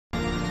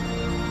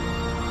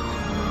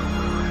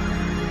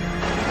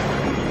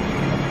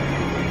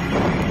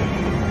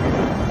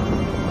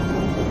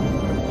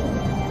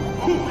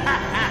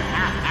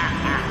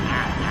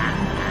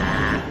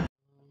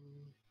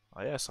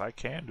Yes, I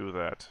can do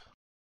that.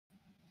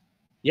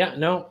 Yeah,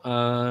 no.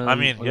 I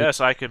mean, yes,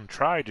 I can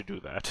try to do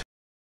that.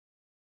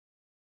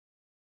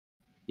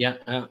 Yeah,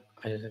 I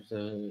just have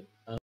to.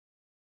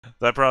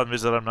 That problem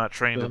is that I'm not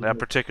trained in that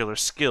particular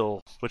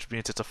skill, which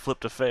means it's a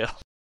flip to fail.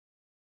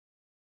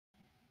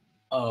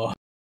 Oh.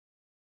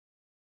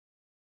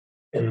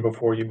 And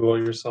before you blow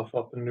yourself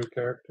up a new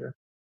character.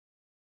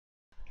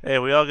 Hey,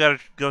 we all gotta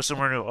go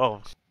somewhere new.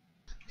 Oh,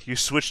 you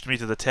switched me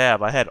to the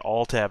tab. I had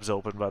all tabs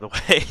open, by the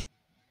way.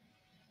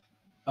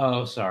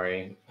 Oh,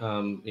 sorry.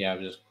 Yeah,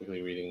 I'm just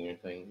quickly reading your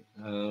thing.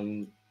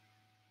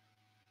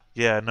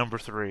 Yeah, number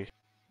 3.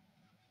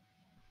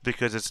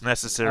 Because it's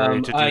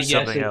necessary to do yes,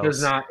 something it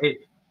does else. not.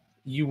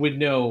 You would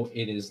know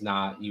it is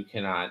not. You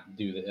cannot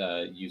do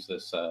the use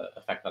this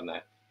effect on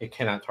that. It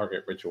cannot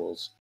target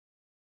rituals.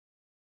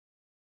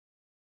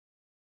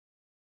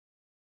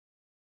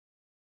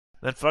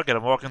 Then fuck it,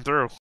 I'm walking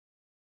through.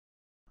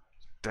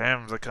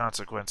 Damn the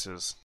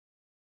consequences.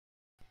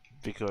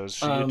 Because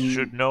she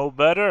should know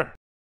better.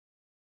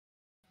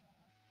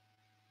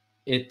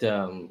 It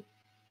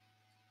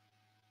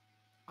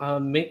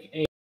make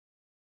a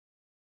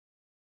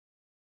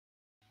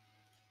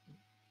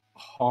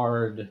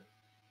hard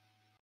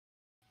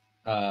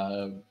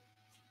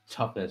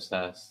toughness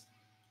test.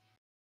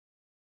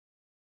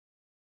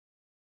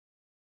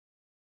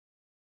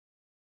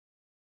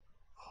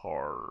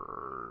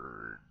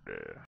 Hard.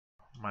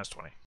 Minus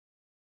 20.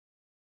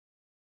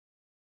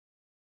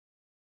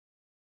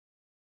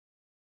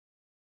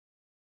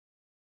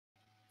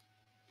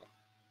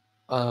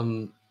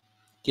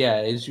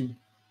 Yeah, as you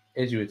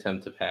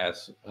attempt to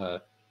pass,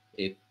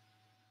 it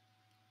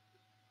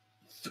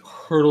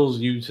hurtles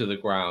you to the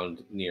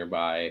ground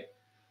nearby.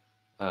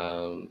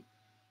 Not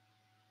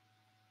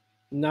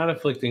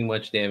inflicting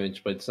much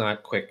damage, but it's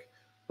not quick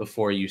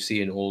before you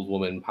see an old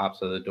woman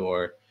pops out of the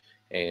door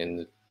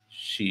and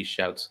she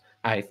shouts,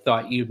 "I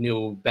thought you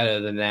knew better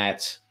than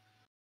that."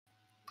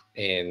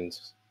 And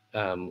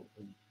um,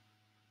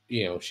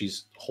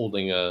 she's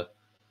holding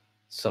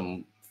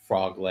some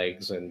frog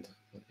legs and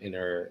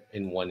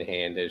in one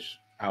hand as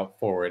out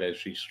forward as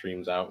she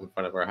streams out in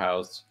front of her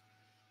house.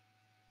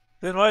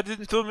 Then why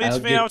didn't you meet I'll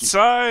me get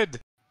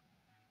outside?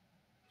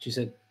 She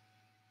said,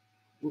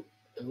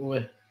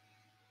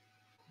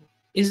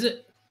 "Is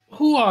it?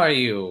 Who are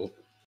you?"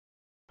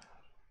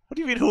 What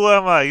do you mean, who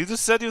am I? You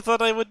just said you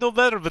thought I would know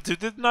better, but you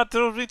did not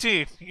tell me.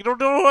 You don't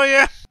know who I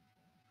am.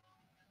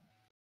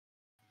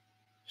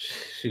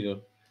 She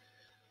goes,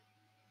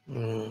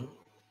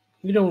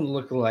 "You don't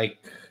look like."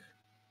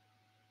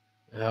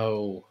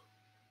 Oh.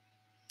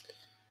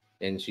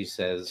 And she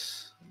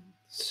says,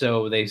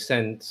 "So they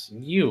sent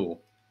you.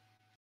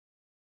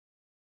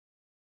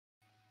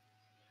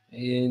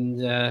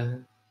 And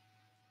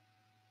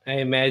I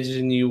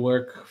imagine you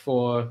work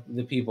for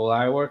the people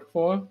I work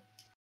for?"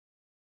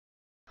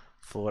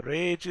 For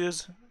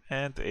ages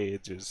and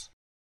ages.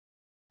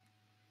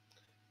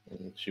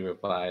 And she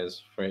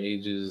replies, "For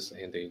ages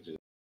and ages."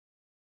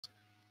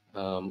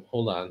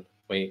 Hold on.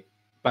 Wait.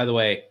 By the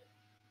way,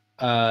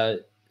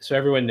 so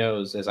everyone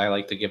knows, as I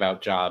like to give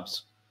out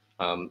jobs,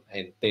 and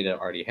Theta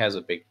already has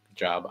a big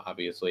job,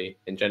 obviously,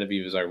 and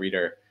Genevieve is our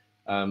reader.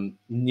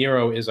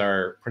 Nero is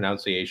our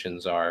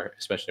pronunciation czar,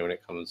 especially when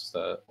it comes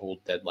to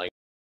old dead language.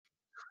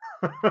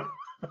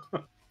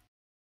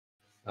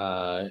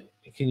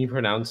 Can you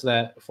pronounce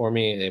that for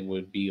me?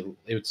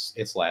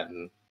 It's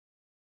Latin.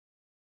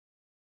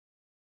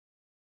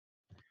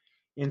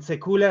 In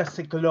secula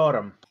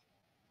seculorum.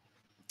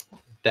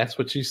 That's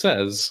what she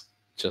says,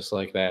 just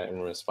like that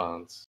in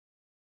response.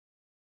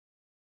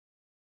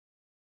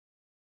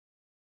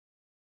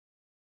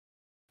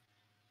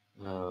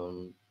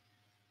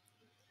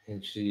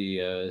 And she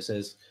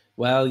says,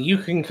 "Well, you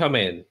can come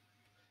in."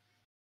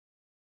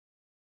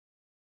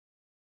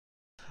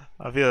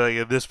 I feel like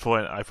at this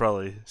point I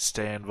probably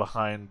stand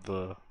behind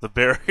the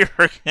barrier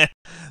again.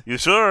 You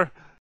sure?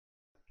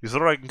 You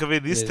sure I can come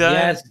in this time?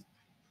 Yes,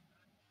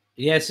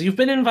 yes, you've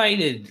been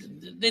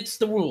invited. It's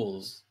the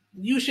rules.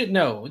 You should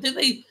know. Did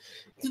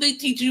they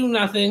teach you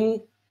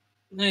nothing?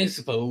 I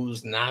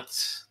suppose not.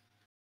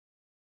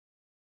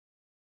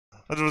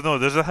 I don't know,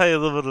 there's a high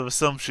level of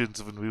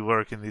assumptions when we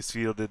work in this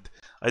field, and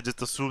I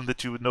just assumed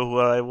that you would know who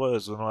I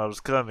was when I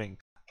was coming.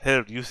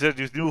 Hell, you said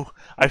you knew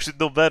I should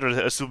know better,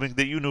 assuming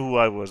that you knew who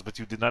I was, but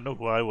you did not know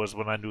who I was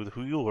when I knew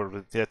who you were,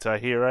 but yet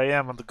here I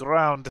am on the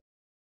ground.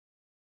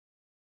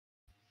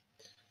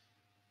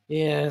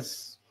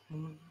 Yes.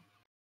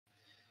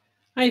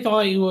 I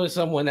thought you were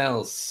someone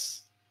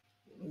else.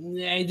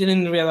 I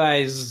didn't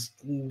realize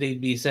they'd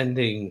be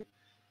sending.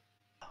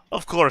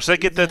 Of course, I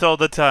get that all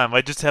the time.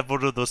 I just have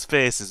one of those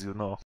faces, you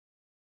know.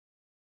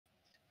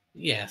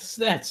 Yes,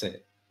 that's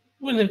it.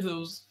 One of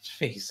those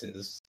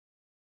faces.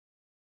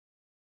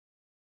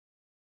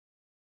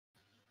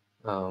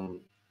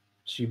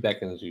 She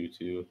beckons you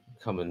to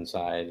come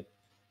inside,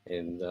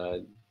 and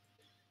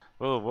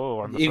Whoa,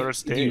 on the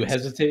first date. do you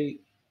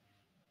hesitate?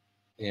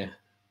 Yeah.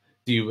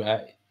 Do you?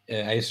 I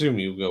assume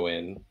you go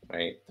in,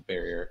 right? The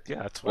barrier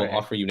Yeah, that's will why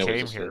offer you no I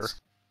came resistance.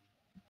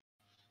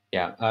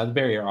 Yeah, the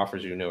barrier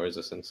offers you no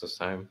resistance this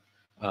time.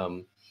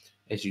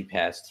 As you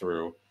pass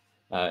through,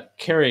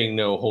 carrying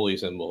no holy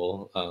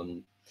symbol,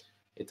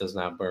 it does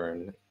not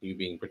burn. You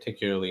being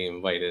particularly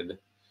invited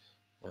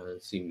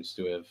seems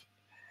to have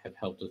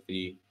helped with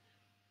the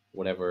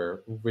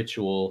whatever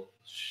ritual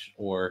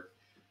or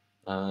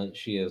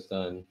she has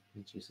done.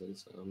 And she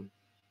says,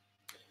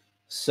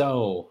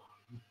 "So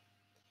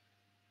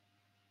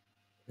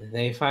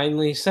they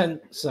finally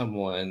sent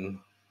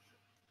someone.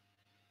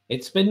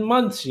 It's been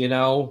months, you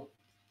know."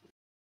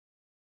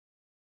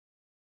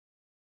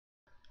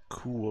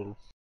 Cool.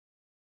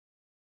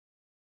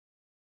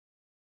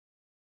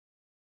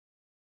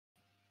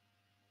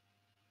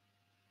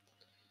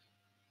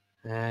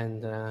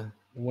 And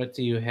what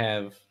do you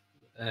have?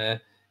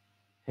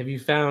 Have you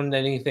found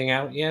anything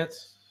out yet?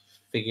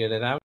 Figured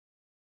it out?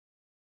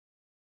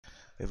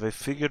 Have I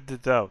figured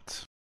it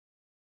out?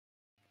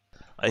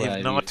 I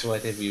have not.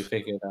 What have you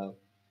figured out?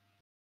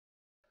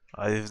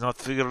 I have not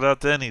figured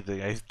out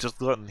anything. I've just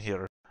gotten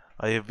here.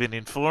 I have been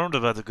informed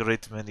about a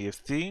great many of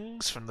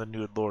things from the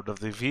new lord of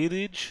the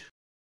village.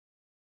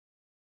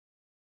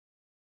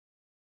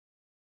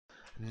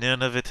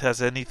 None of it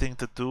has anything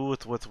to do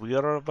with what we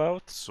are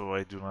about, so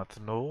I do not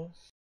know.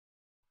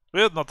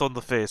 Well, not on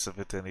the face of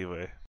it,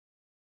 anyway.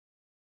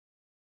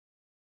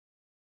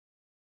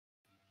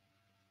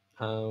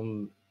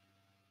 Um,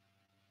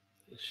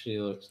 she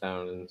looks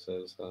down and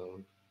says, "A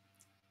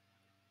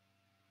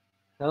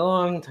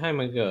long time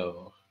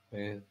ago,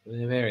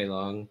 very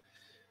long,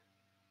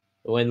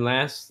 when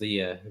last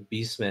the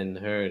Beastmen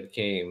herd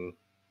came,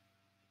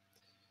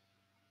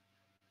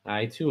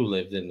 I too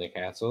lived in the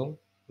castle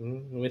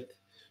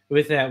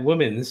with that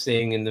woman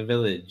staying in the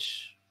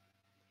village.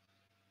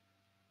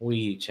 We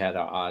each had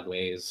our odd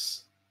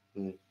ways.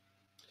 Mm,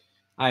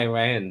 I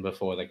ran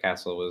before the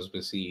castle was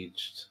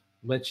besieged,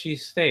 but she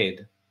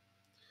stayed,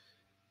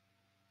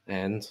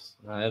 and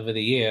over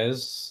the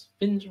years,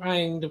 been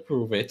trying to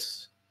prove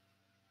it.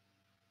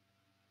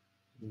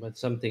 But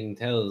something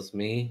tells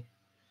me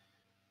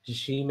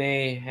she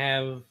may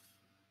have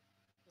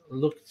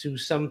looked to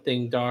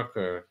something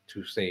darker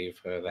to save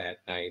her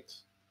that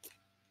night."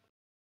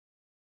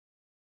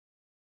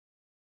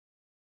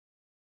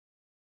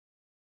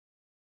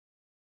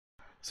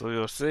 So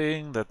you're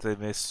saying that they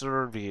may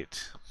serve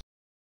it.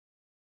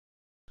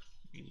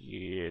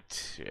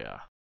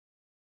 Yeah.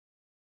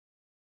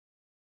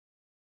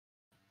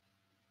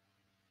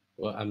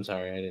 Well, I'm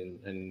sorry, I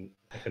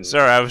couldn't.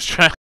 Sorry, I was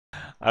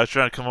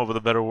trying to come up with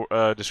a better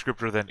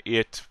descriptor than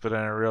it, but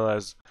then I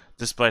realized,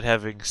 despite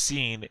having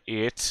seen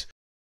it,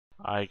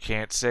 I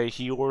can't say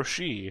he or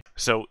she.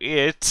 So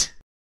it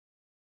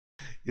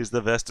is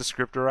the best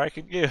descriptor I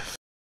can give.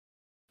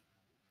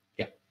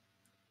 Yeah,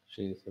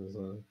 she says,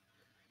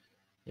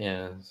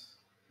 "Yes,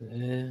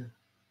 eh,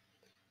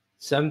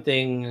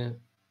 something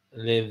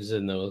lives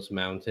in those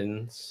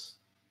mountains.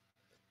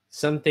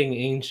 Something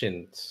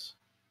ancient.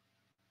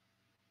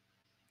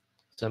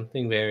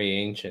 Something very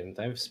ancient.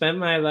 I've spent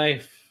my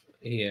life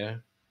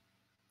here,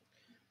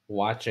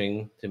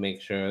 watching to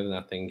make sure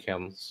nothing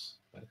comes,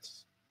 but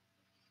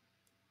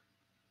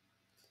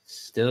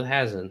still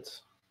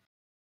hasn't."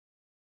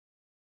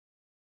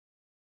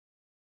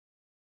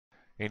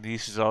 And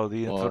this is all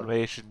the Well,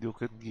 information you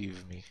can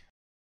give me.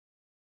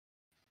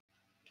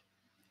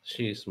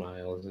 she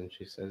smiles and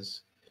she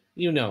says,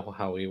 "You know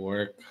how we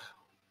work.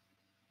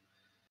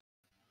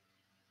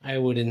 I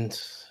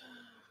wouldn't.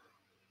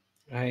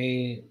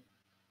 I."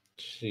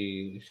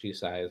 She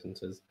sighs and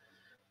says,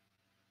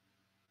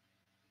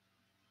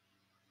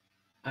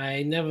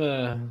 "I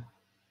never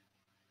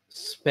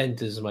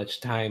spent as much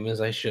time as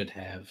I should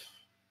have,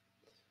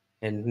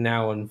 and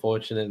now,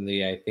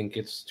 unfortunately, I think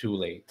it's too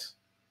late."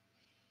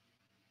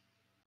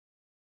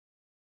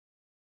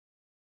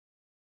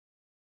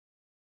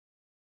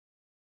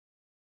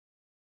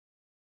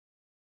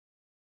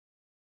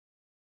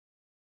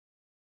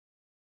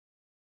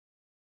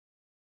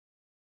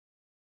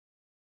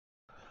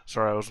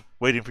 Sorry, I was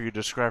waiting for you to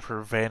describe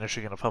her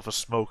vanishing in a puff of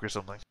smoke or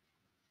something.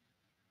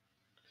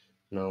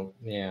 No,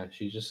 yeah,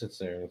 she just sits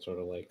there and sort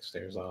of like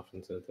stares off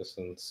into the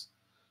distance.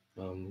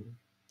 Um,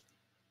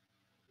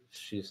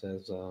 she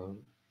says,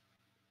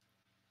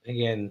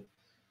 "Again,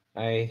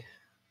 I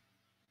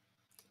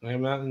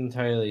I'm not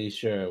entirely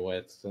sure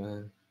what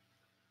or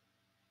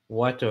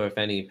if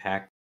any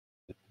pact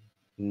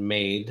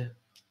made,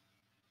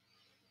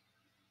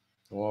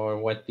 or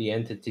what the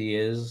entity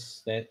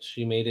is that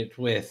she made it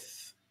with.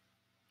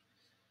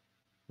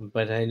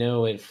 But I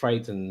know it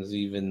frightens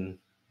even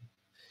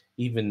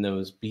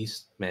those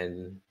beast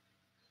men,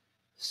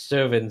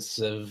 servants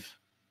of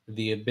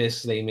the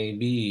abyss they may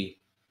be.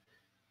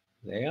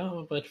 They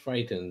are but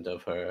frightened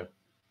of her."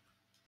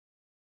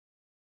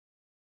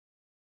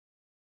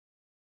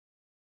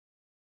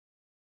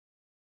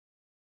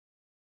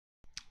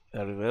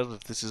 Very well,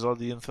 if this is all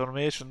the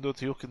information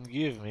that you can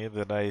give me,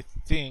 then I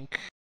think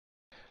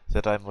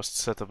that I must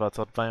set about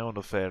on my own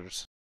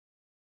affairs.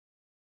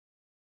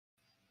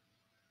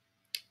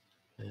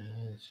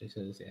 She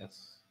says,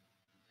 "Yes.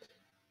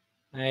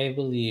 I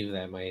believe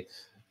that might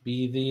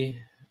be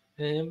the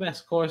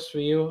best course for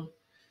you.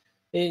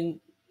 And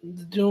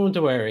don't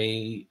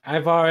worry,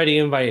 I've already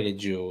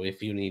invited you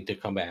if you need to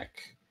come back.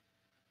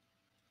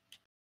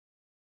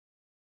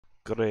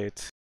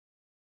 Great.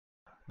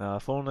 Now,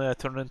 if only I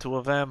turn into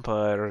a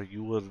vampire,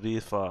 you will be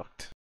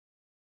fucked.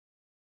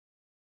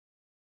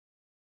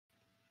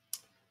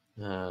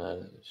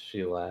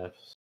 She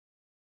laughs.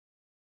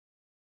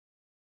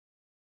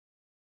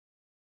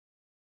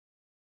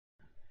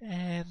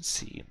 And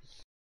scene.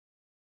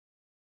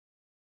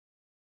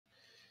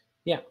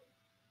 Yeah.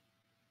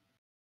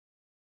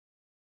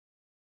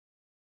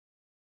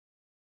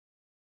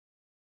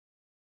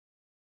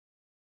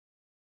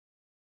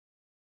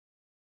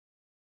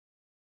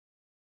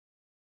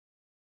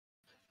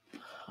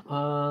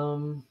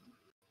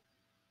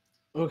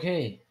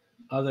 Okay.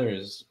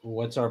 Others,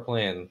 what's our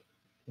plan?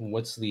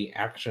 What's the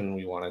action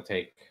we want to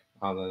take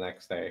on the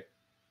next day?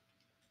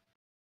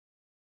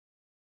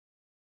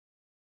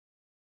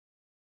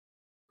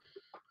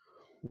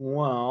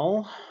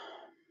 Well,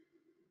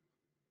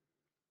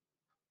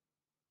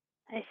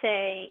 I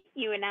say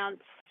you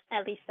announce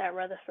at least that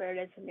Rutherford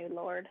is the new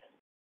lord.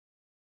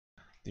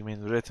 You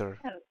mean Ritter?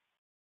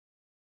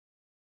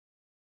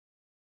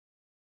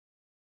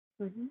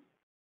 Mm-hmm.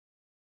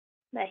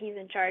 That he's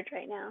in charge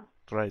right now.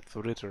 Right,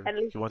 for Ritter. At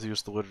least- You want to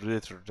use the word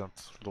Ritter, not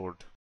Lord.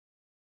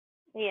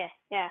 Yeah.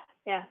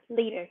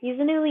 Leader. He's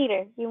the new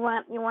leader. You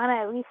want to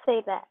at least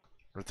say that.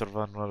 Ritter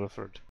von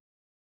Rutherford.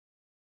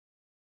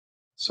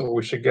 So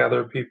we should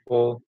gather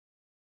people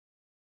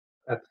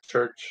at the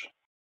church,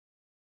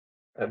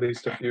 at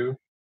least a few,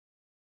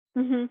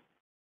 Mm-hmm.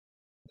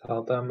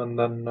 tell them, and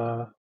then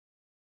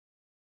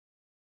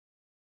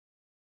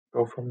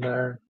go from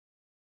there.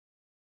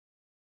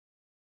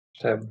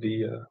 Just have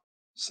the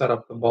set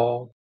up the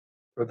ball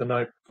for the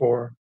night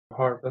before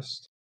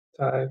harvest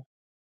tide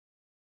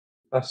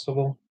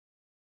festival.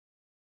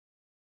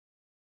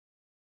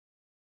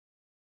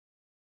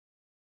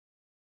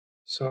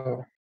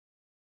 So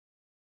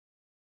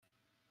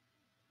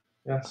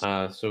yes,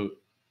 So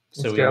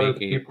let's we gather make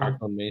the a people.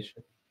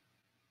 proclamation.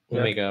 We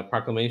Yeah. make a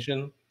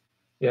proclamation.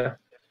 Yeah.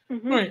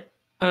 Mm-hmm. All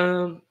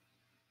right.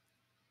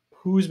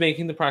 Who's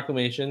making the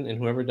proclamation, and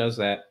whoever does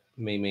that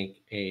may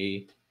make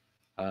a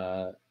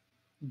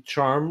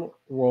charm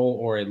roll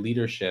or a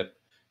leadership.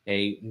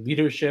 A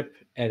leadership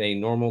at a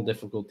normal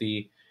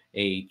difficulty,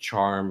 a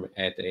charm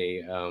at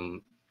a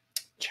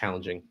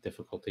challenging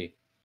difficulty.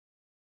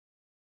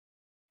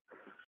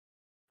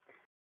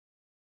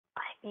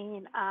 I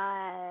mean,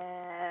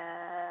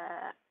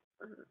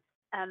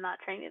 I'm not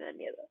trained in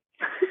any of this.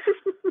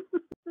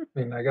 I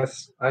mean, I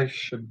guess I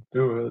should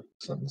do it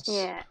since.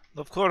 Yeah.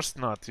 Of course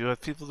not. You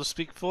have people to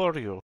speak for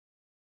you.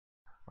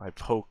 I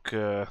poke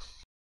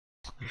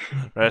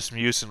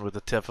Rasmussen with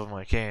the tip of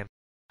my cane.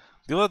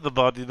 You are the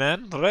body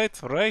man, right?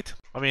 Right?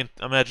 I mean,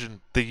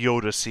 imagine the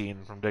Yoda scene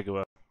from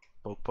Dagobah.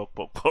 Poke, poke,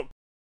 poke, poke.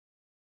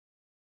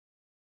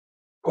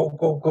 Go,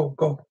 go, go,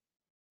 go.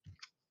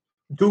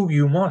 Do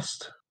you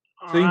must.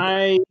 Think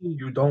I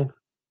you don't.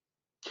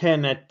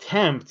 can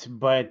attempt,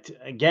 but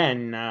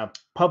again,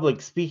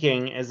 public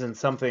speaking isn't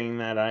something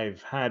that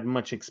I've had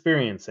much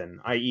experience in,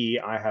 i.e.,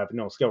 I have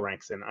no skill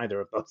ranks in either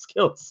of those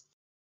skills.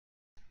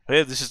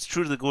 Well, this is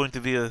truly going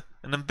to be an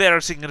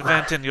embarrassing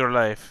event in your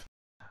life.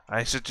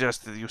 I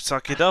suggest that you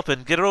suck it up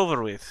and get it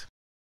over with.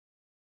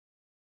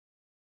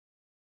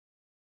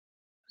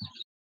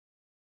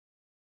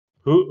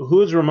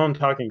 Who is Ramon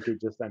talking to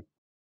just then?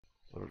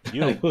 Or I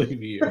you.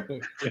 believe you.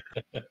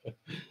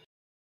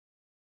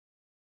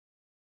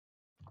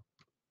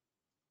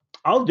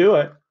 I'll do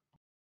it.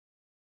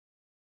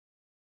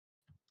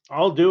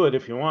 I'll do it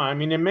if you want. I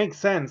mean, it makes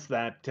sense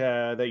that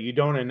that you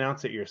don't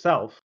announce it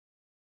yourself.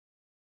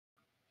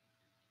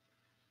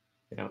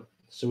 Yeah.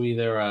 So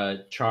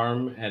either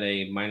charm at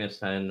a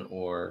 -10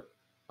 or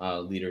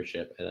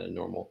leadership at a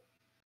normal.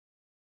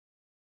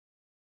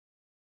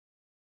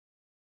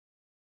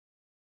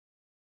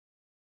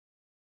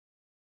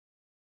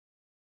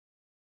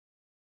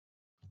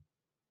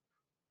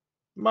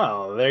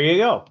 Well, there you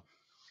go.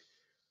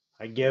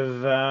 I give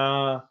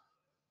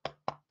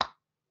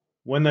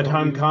when the So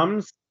time you-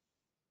 comes,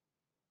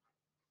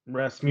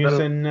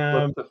 Rasmussen.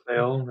 Flip to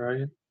fail,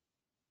 right?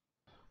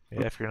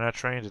 Yeah, if you're not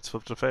trained, it's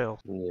flip to fail.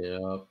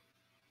 Yep.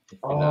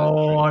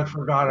 Oh, I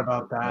forgot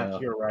about that.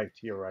 You're right.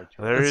 You're right.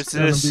 You're right. There's It's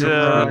gonna this be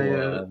a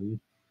riot.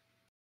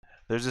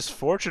 there's this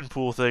fortune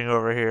pool thing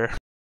over here.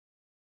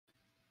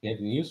 You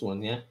can use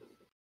one, yeah.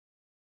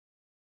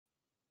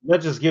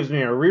 That just gives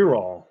me a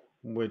reroll,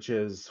 which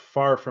is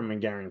far from a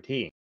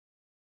guarantee.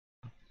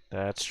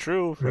 That's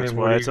true. I mean, That's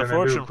what why are it's you a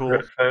gonna do, fortune pool.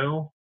 crit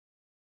fail?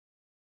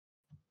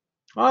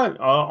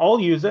 I'll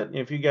use it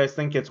if you guys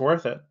think it's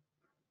worth it.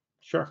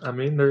 Sure. I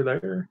mean, they're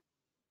there.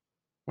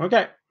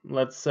 Okay.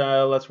 Let's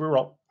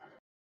reroll.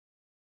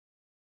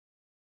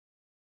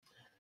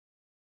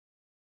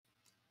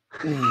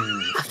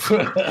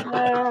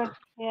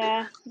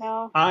 Yeah.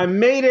 No. I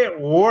made it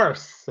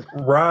worse.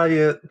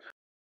 Riot.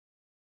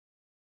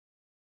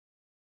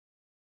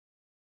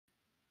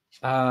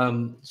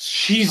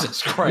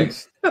 Jesus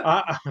Christ.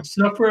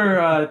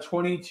 Suffer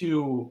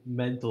 22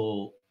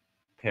 mental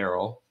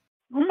peril.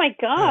 Oh my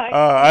god.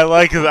 I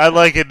like it. I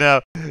like it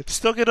now.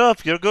 Just get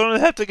up. You're going to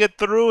have to get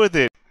through with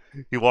it.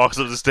 He walks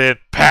up the stand,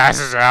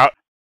 passes out.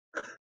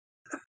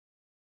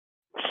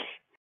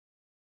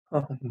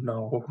 Oh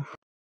no.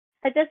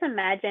 I just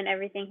imagine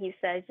everything he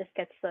says just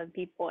gets some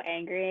people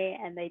angry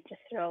and they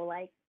just throw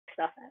like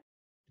stuff at.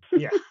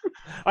 Yeah.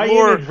 I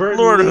Lord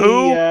inadvertently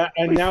who?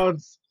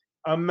 announced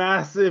a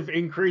massive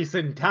increase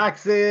in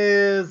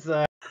taxes.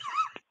 I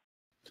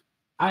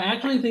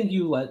actually think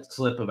you let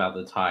slip about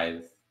the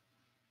tithe.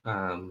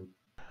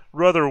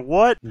 Brother,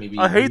 what? Maybe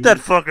I hate that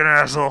fucking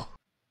asshole.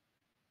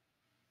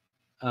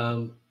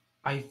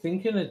 I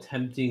think in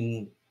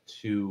attempting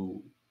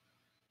to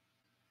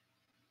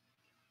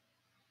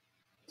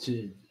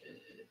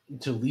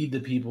lead the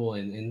people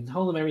and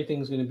tell them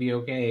everything's going to be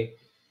okay,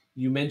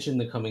 you mentioned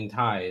the coming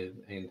tithe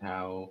and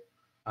how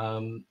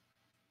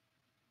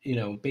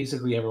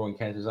basically everyone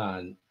catches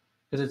on,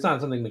 because it's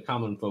not something the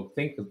common folk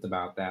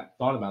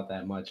thought about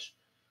that much.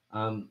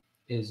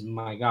 Is,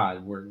 my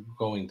God, we're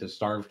going to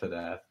starve to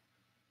death,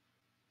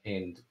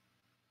 and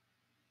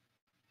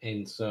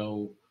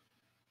so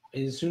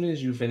as soon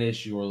as you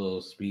finish your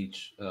little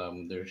speech,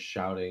 they're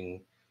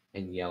shouting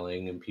and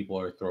yelling, and people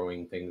are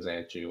throwing things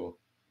at you.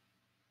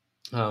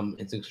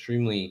 It's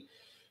extremely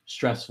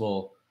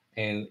stressful,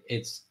 and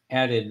it's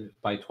added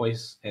by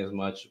twice as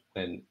much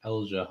when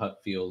Elja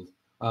Hutfield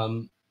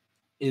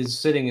is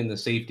sitting in the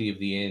safety of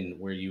the inn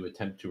where you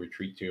attempt to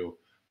retreat to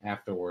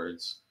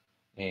afterwards.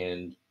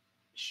 And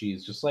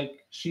she's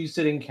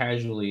sitting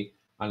casually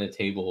on a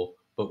table,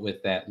 but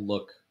with that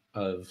look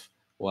of,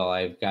 well,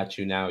 I've got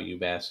you now, you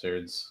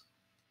bastards.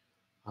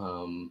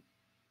 And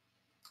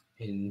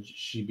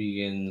she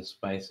begins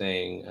by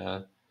saying,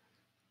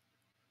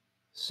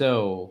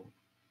 so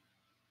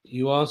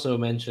you also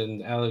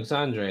mentioned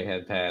Alexandre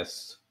had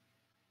passed,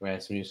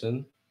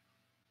 Rasmussen.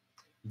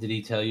 Did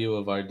he tell you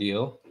of our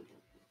deal?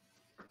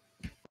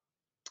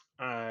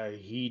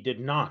 He did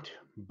not,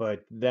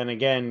 but then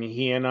again,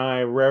 he and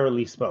I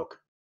rarely spoke.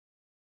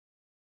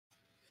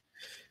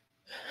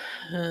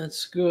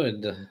 That's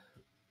good.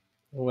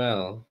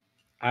 Well,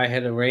 I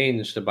had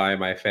arranged to buy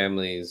my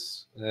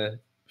family's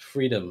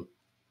freedom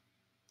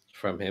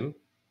from him,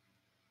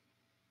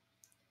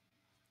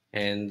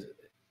 and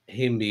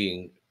him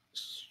being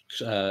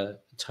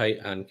tight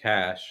on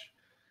cash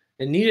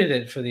and needed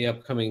it for the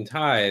upcoming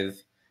tithe,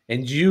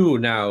 and you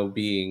now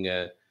being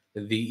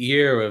the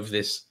ear of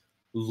this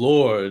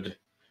lord,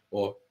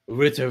 or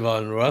Ritter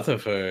von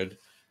Rutherford,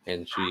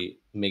 and she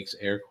makes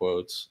air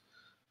quotes.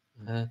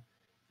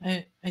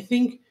 I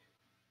think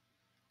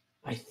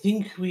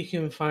we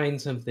can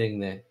find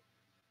something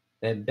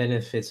that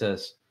benefits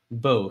us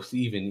both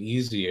even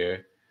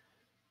easier.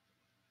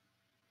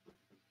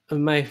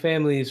 My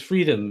family's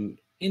freedom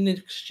in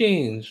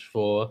exchange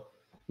for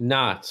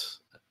not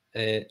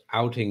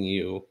outing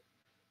you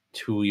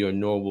to your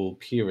noble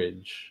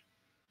peerage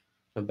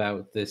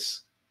about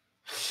this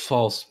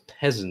false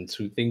peasant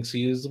who thinks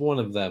he is one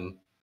of them.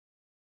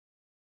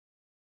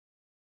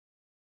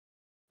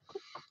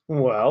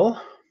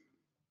 Well,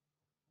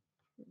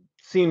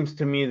 seems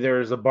to me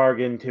there's a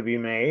bargain to be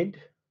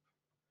made.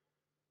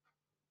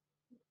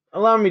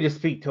 Allow me to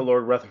speak to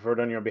Lord Rutherford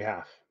on your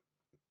behalf.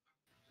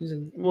 He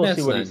said, We'll see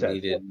that's what he not says.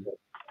 needed.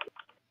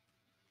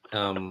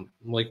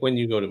 Like when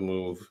you go to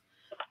move,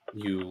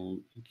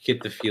 you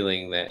get the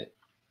feeling that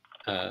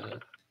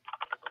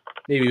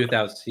maybe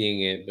without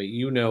seeing it, but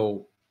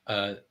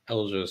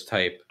Elja's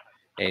type,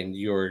 and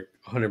you're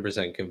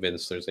 100%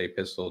 convinced there's a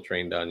pistol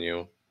trained on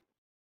you.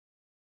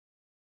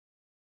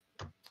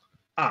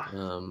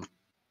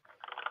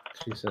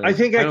 She says, I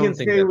think I can don't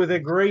think say that- with a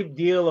great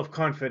deal of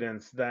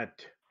confidence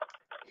that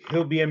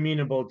he'll be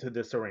amenable to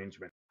this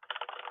arrangement.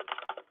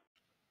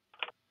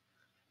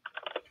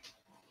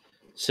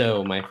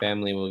 So my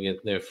family will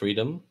get their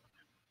freedom?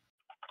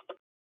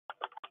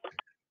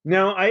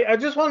 Now, I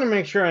just want to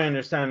make sure I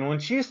understand. When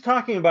she's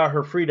talking about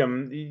her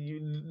freedom,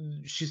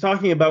 she's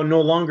talking about no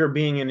longer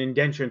being an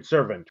indentured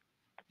servant.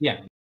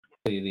 Yeah,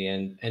 the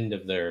end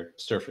of their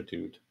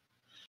servitude.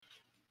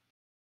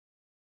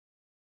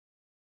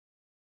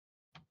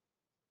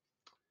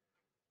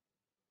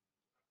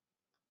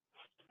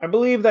 I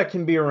believe that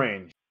can be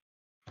arranged.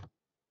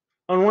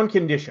 On one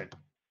condition.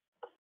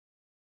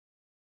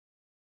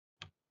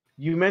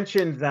 You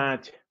mentioned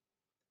that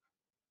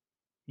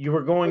you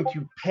were going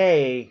to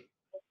pay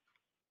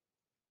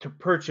to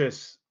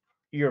purchase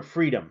your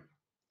freedom.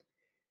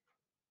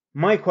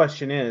 My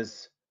question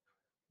is,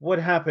 what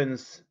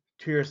happens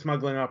to your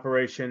smuggling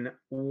operation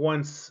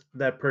once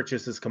that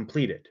purchase is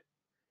completed?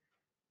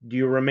 Do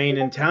you remain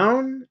in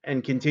town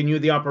and continue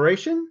the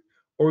operation,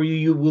 or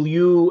will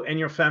you and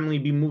your family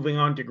be moving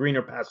on to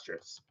greener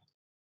pastures?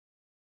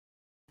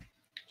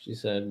 She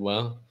said,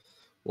 well,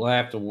 we'll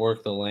have to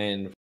work the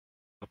land,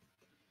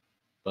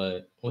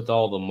 but with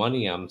all the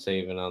money I'm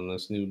saving on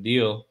this new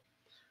deal,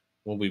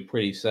 we'll be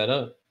pretty set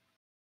up.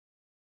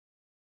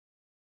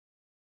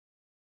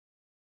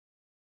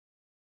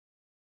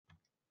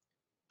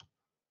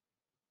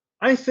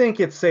 I think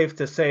it's safe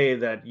to say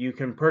that you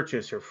can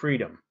purchase your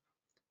freedom.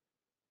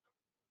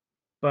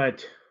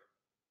 But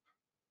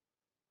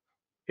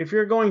if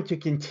you're going to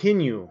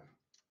continue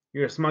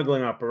your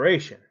smuggling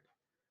operation,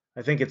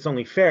 I think it's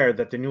only fair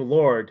that the new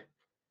lord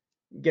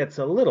gets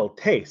a little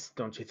taste,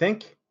 don't you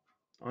think?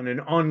 On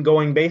an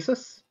ongoing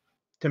basis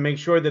to make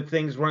sure that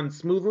things run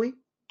smoothly?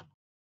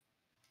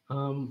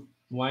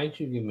 Why don't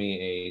you give me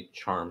a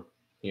charm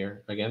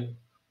here again,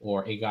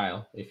 or a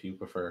guile if you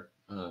prefer?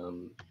 If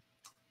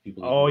you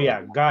believe Oh, in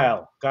yeah,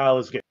 guile. Guile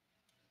is good.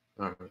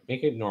 All right,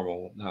 make it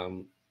normal.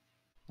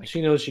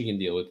 She knows she can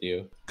deal with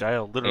you,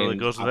 Guile literally and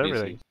goes with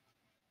everything.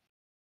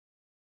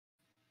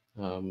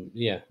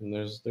 yeah, and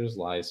there's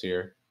lies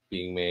here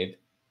being made.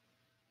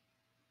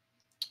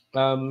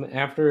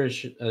 After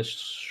a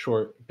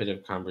short bit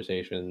of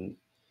conversation,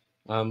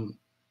 um,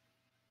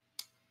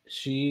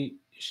 she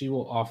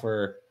will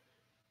offer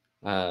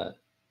uh,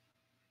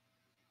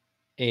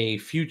 a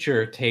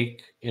future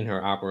take in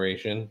her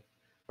operation,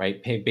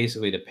 right?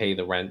 Basically to pay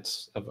the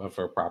rents of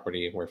her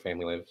property where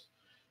family lives,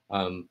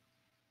 um,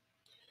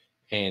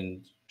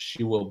 and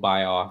she will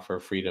buy off her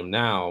freedom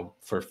now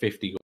for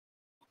 50.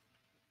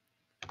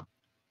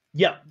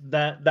 Yeah,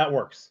 that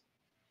works.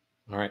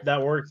 All right.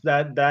 That works.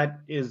 That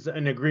is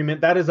an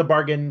agreement. That is a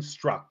bargain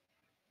struck.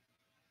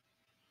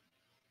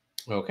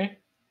 Okay.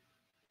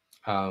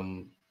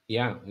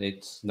 Yeah,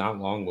 it's not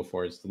long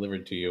before it's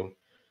delivered to you.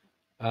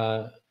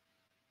 But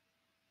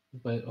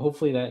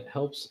hopefully that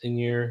helps in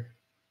your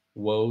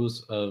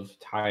woes of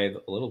tithe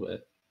a little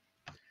bit.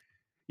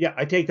 Yeah,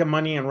 I take the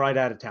money and ride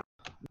out of town.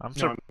 I'm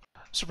No,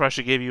 surprised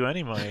she gave you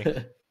any money.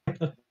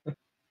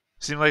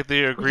 Seemed like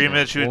the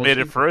agreement she Well, made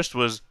at first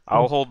was,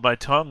 I'll hold my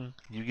tongue.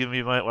 You give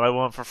me what I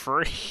want for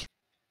free.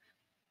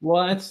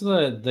 Well, that's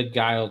the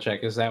guile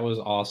check, is that was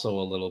also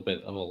a little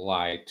bit of a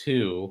lie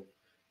too,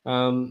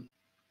 in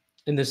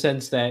the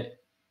sense that,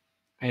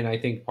 and I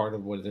think part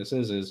of what this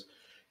is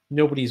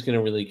nobody's going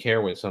to really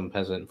care what some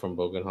peasant from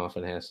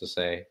Bogenhofen has to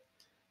say,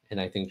 and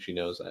I think she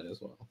knows that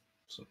as well.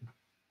 So,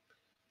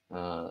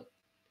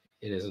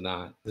 it is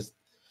not this.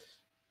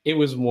 It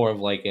was more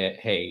of like a,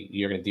 hey,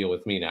 you're going to deal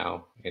with me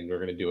now, and we're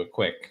going to do it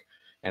quick,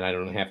 and I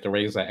don't have to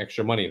raise that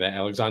extra money that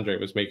Alexandre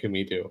was making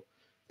me do,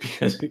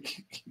 because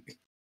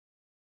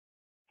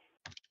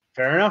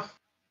fair enough.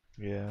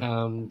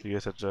 Yeah. You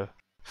guys have to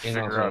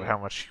figure out how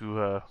much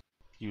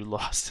you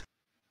lost.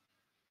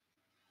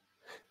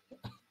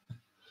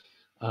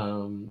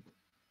 Well,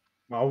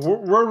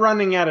 we're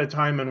running out of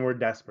time and we're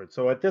desperate.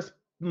 So at this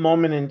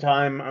moment in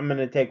time, I'm going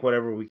to take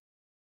whatever we.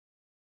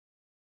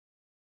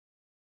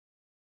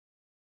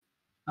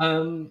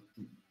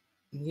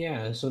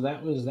 Yeah, so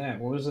that was that.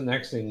 What was the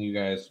next thing you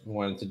guys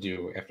wanted to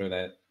do after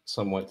that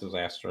somewhat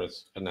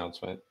disastrous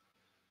announcement?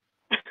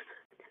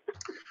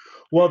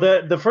 Well,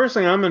 the first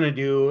thing I'm going to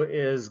do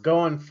is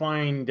go and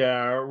find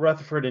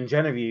Rutherford and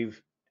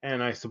Genevieve,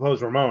 and I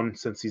suppose Ramon,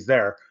 since he's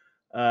there,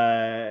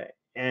 and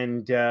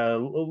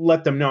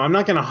let them know. I'm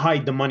not going to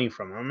hide the money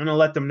from them. I'm going to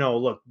let them know,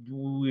 look,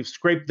 we've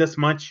scraped this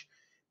much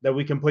that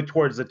we can put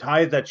towards the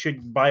tithe. That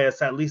should buy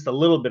us at least a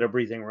little bit of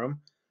breathing room.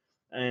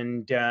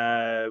 And,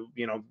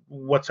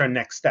 what's our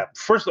next step?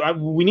 First,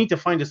 we need to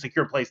find a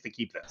secure place to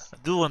keep this. I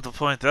do want to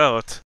point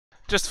out,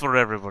 just for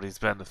everybody's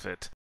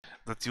benefit,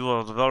 that you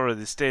have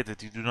already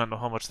stated you do not know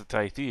how much the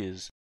tithe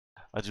is.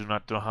 I do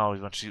not know how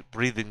much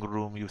breathing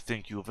room you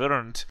think you've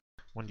earned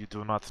when you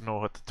do not know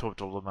what the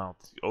total amount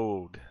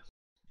owed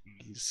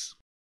is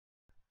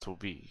to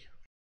be.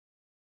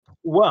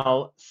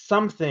 Well,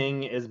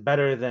 something is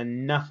better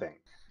than nothing.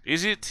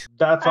 Is it?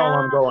 That's all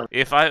I'm going.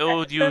 If I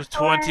owed you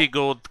Before- 20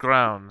 gold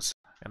crowns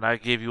and I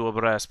gave you a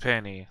brass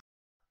penny,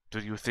 do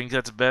you think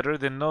that's better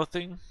than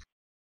nothing?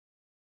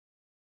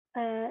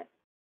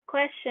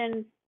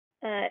 Question: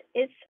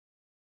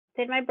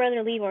 did my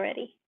brother leave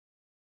already?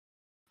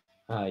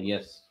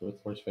 Yes,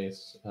 with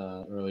Horseface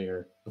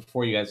earlier,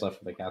 before you guys left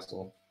for the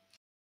castle.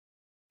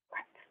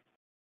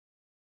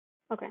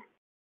 Okay,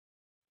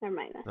 never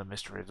mind then. The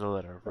mystery of the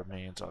letter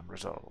remains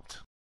unresolved.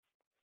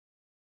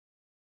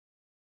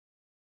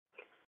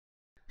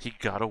 He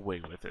got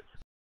away with it.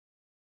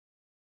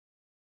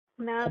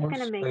 Now it's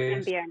gonna make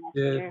him be our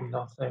did messenger.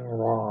 nothing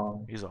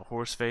wrong. He's a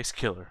horse-faced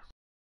killer.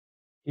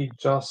 He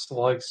just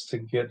likes to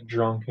get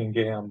drunk and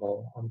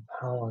gamble. I'm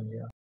telling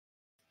you.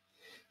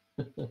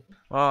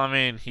 Well, I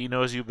mean, he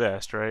knows you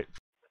best, right?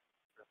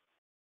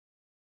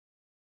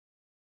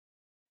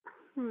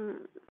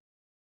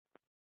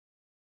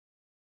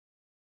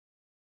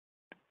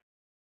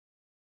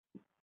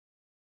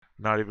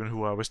 Not even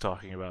who I was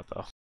talking about,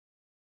 though.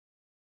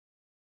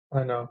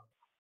 I know.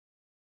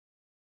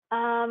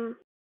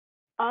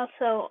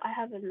 Also, I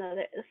have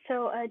another.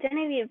 So,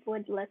 Genevieve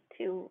would like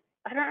to.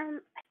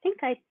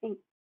 I think.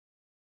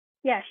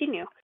 Yeah, she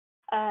knew.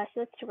 She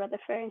looks to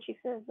Rutherford and she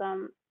says,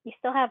 you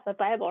still have the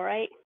Bible,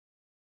 right?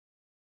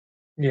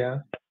 Yeah.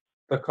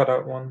 The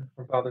cutout one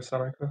from Father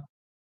Seneca.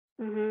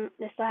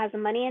 It still has the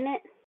money in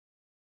it?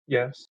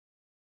 Yes.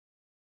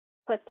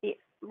 Put the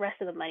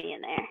rest of the money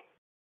in there.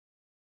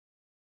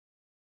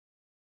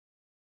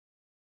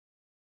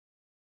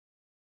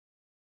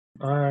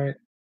 Alright.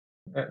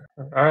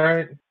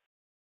 Alright.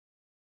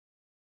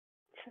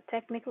 So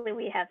technically,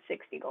 we have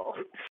 60 gold.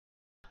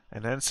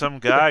 And then some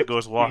guy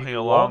goes walking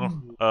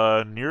along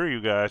near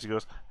you guys. He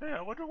goes, "Hey,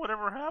 I wonder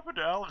whatever happened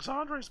to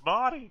Alexandre's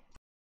body."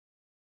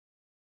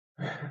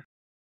 Oh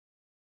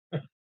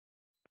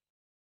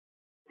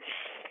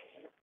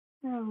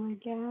my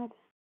god.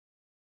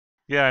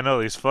 Yeah, I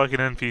know, these fucking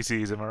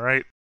NPCs, am I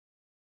right?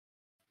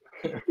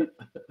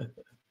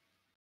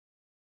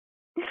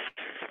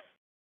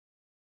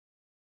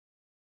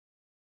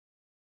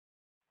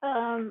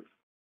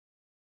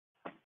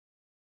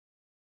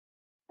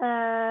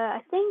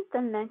 I think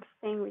the next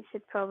thing we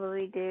should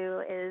probably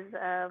do is,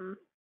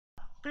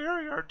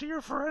 Bury our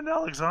dear friend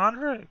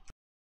Alexandre.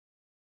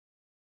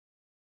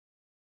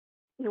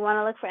 you want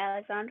to look for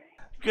Alexandre?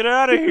 Get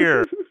out of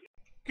here!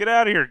 Get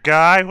out of here,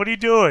 guy! What are you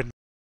doing?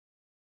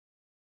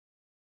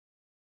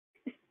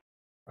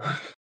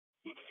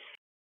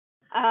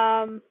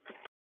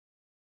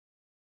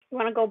 You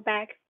want to go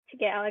back to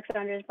get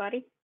Alexandre's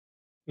body?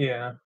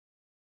 Yeah.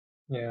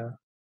 Yeah.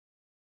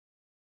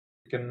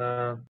 You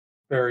can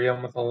bury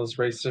him with all his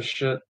racist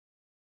shit.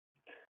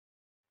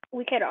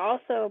 We could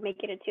also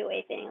make it a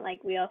two-way thing.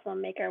 Like, we also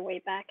make our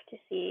way back to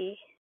see...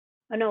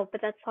 Oh, no,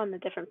 but that's on a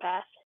different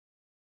path.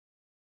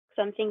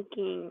 So I'm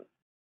thinking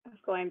of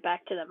going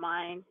back to the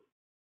mine.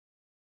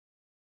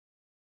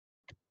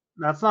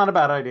 That's not a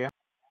bad idea.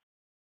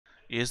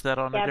 Is that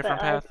on a Yeah, different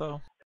but, path,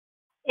 though?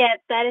 Yeah,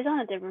 that is on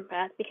a different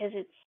path because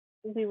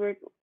we were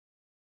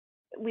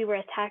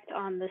attacked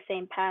on the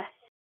same path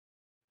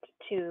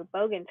to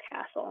Bogan's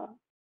castle.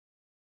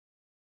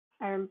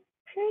 I'm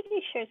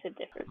pretty sure it's a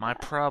different My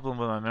path. problem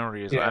with my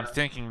memory is Yeah. I'm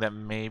thinking that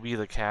maybe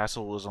the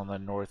castle is on the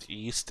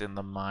northeast and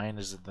the mine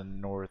is in the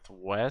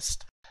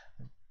northwest.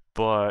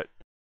 But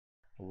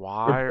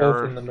why They're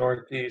both in the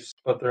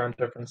northeast, but they're on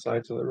different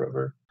sides of the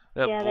river.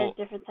 Yeah, there's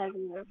different sides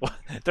of the river.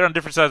 They're on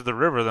different sides of the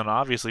river, then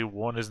obviously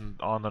one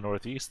isn't on the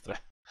northeast.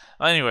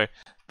 Anyway,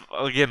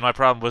 again, my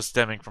problem was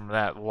stemming from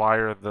that. Why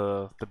are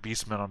the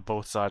beastmen on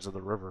both sides of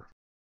the river?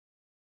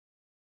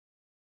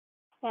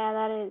 Yeah,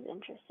 that is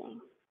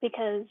interesting.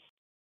 Because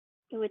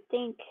you would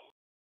think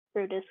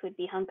Brutus would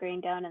be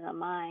hunkering down in the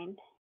mine.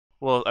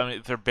 Well, I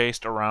mean, they're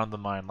based around the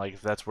mine. Like,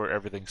 if that's where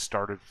everything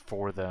started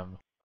for them,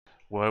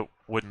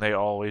 wouldn't they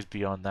always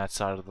be on that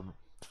side of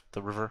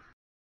the river?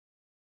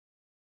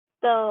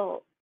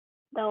 Though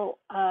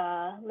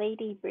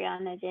Lady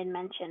Brianna did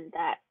mention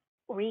that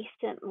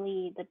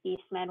recently the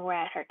beastmen were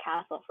at her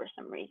castle for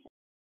some reason.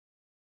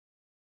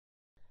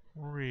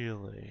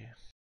 Really?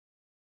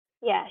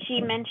 Yeah,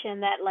 she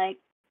mentioned that, like,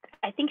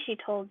 I think she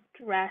told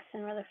Ras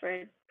and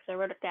Rutherford, because I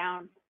wrote it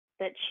down,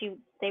 that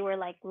they were,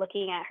 like,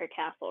 looking at her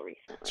castle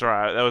recently.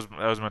 Sorry, that was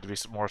meant to be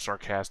more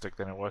sarcastic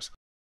than it was.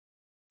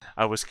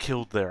 I was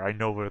killed there. I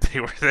know where they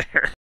were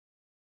there.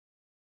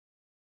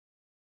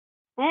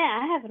 Yeah,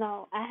 I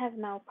have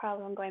no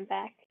problem going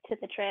back to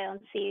the trail and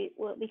see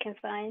what we can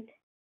find.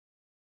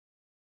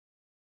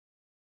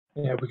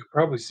 Yeah, we could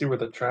probably see where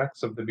the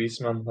tracks of the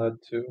beastmen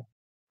led to.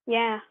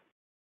 Yeah.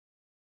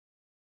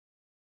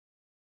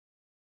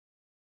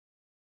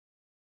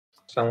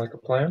 Sound like a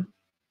plan?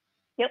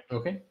 Yep.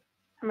 Okay.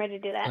 I'm ready to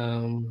do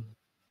that.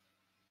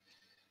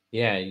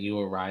 Yeah, you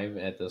arrive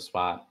at the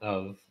spot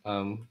of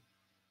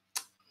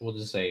we'll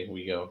just say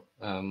we go.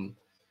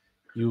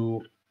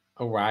 You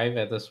arrive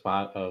at the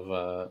spot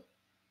of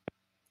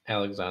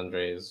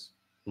Alexandre's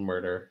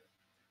murder.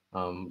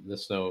 The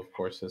snow, of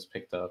course, has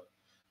picked up,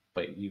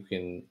 but you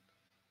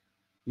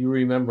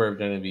remember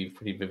Genevieve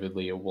pretty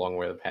vividly along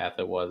where the path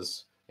it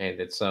was,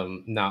 and it's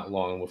not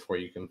long before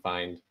you can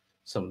find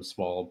some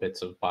small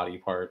bits of body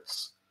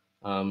parts,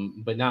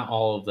 but not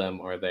all of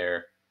them are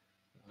there.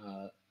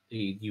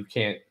 You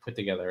can't put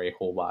together a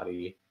whole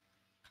body.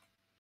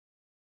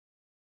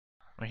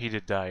 I mean, he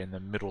did die in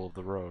the middle of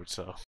the road,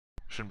 so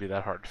shouldn't be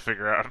that hard to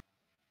figure out.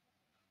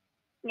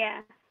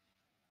 Yeah.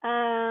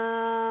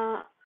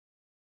 I'm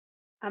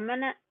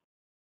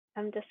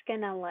just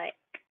gonna like.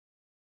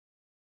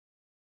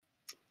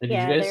 Did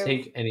Yeah, you guys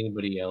take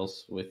anybody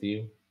else with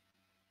you?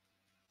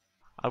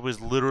 I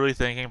was literally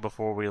thinking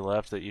before we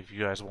left that if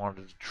you guys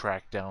wanted to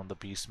track down the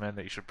beastmen,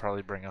 that you should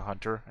probably bring a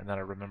hunter. And then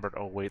I remembered,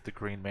 oh wait, the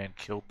green man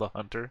killed the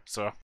hunter,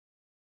 so...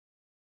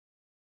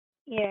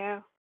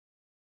 Yeah.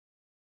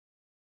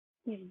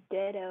 He's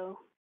deado.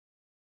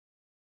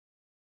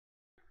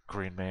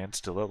 Green man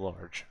still at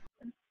large.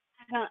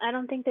 I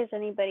don't think there's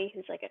anybody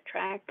who's like a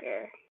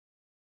tracker.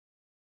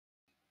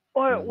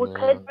 Or No.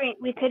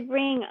 we could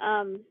bring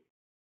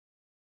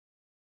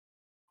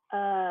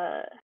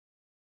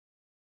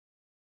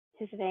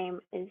his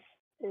name is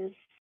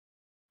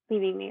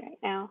leaving me right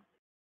now.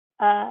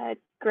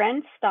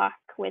 Grenstock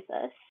with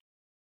us.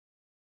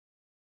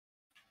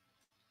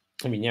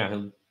 I mean, yeah,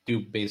 he'll do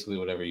basically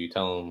whatever you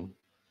tell him.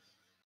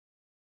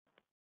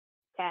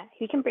 Yeah,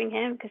 he can bring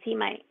him because he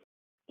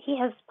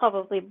has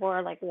probably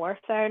more like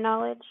warfare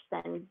knowledge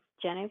than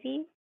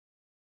Genevieve.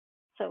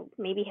 So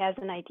maybe he has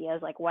an idea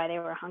of like why they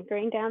were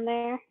hunkering down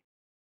there.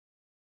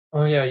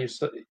 Oh yeah, you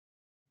said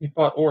he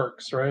fought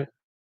orcs, right?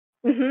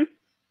 Mhm.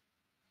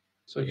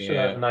 So you should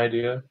have an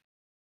idea.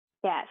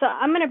 Yeah, so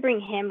I'm gonna bring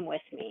him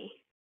with me.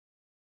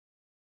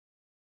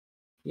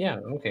 Yeah,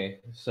 okay.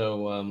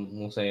 So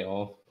we'll say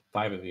all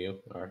 5 of you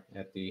are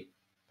at the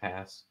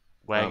pass.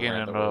 Wagon or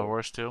at and the road.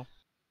 horse too.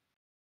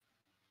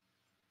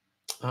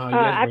 You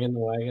guys bring in the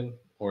wagon,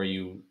 or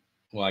you?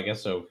 Well, I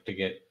guess so to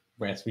get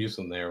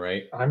Rasmussen there,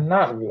 right? I'm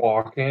not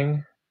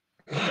walking.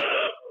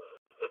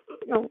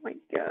 Oh my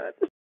god.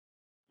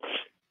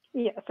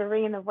 Yeah, so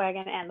bringing the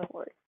wagon and the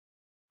horse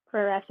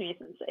for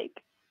Rasmussen's sake.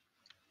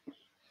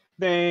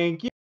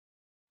 Thank you.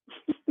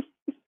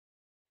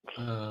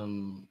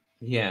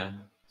 Yeah.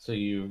 So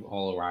you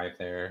all arrive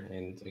there,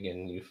 and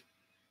again,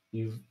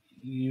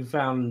 you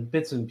found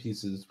bits and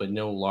pieces, but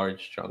no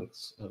large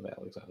chunks of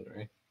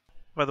Alexandria.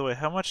 By the way,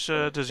 how much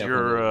does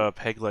your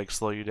peg leg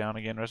slow you down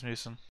again,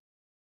 Rasmussen?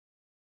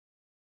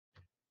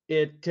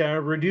 It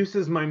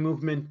reduces my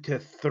movement to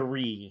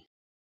 3.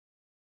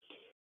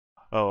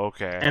 Oh,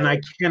 okay. And I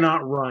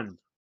cannot run.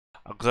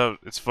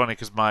 It's funny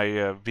because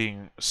my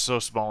being so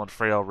small and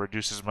frail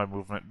reduces my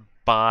movement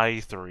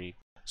by 3.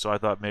 So I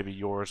thought maybe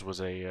yours was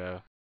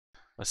a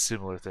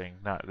similar thing,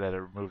 not that it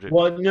removed it.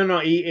 Well, no,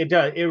 it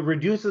does. It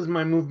reduces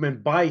my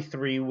movement by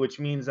 3, which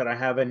means that I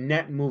have a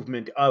net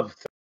movement of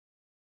 3.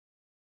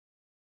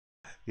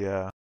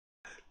 Yeah.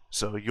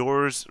 So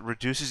yours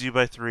reduces you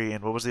by 3,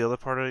 and what was the other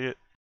part of it?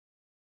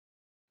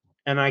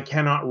 And I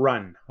cannot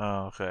run.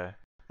 Oh, okay.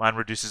 Mine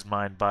reduces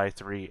mine by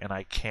 3, and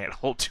I can't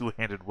hold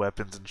two-handed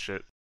weapons and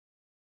shit.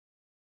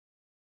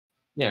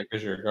 Yeah,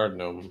 because you're a guard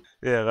gnome.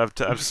 Yeah,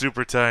 I'm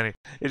super tiny.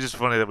 It's just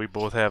funny that we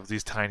both have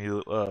these tiny.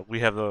 We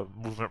have the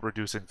movement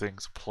reducing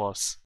things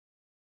plus.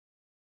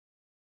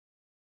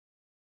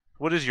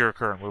 What is your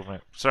current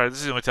movement? Sorry, this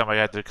is the only time I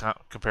had to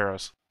compare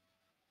us.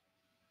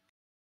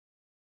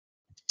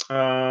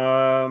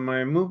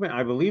 My movement,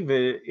 I believe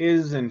it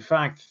is in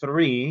fact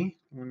 3.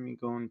 Let me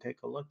go and take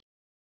a look.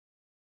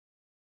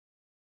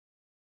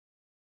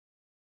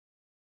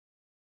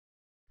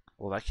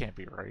 Well, that can't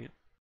be right.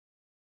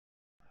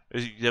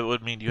 That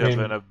would mean you have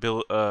an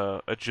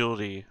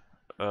agility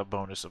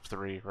bonus of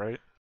 3, right?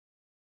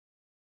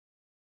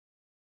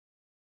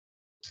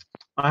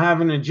 I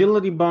have an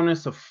agility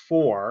bonus of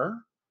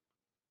 4.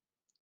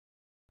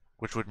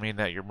 Which would mean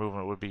that your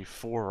movement would be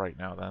 4 right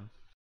now, then.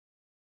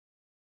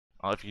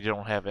 If you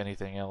don't have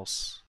anything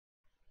else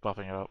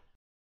buffing it up.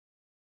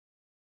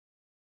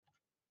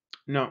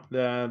 No,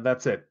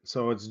 that's it.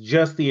 So it's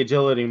just the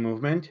agility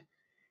movement.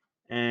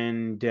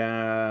 And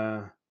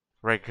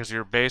right, because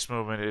your base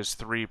movement is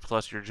 3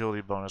 plus your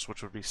agility bonus,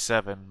 which would be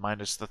 7,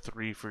 minus the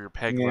 3 for your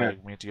peg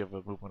leg, means you have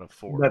a movement of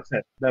 4. That's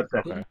it. That's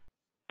it. Okay.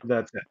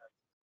 That's it.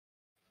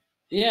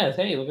 Yeah,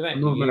 hey, look at that.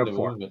 Movement of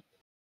 4. Movement.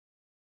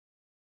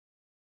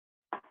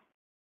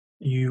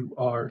 You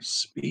are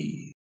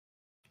speed.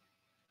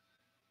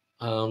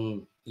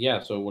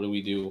 Yeah, so what do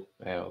we do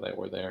now that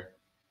we're there?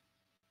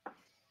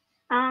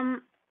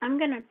 I'm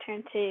gonna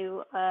turn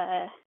to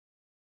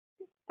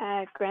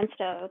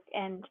Grandstoke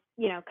and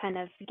kind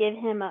of give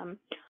him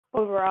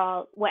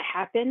overall what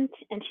happened,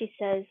 and she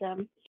says,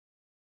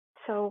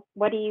 so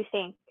what do you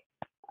think?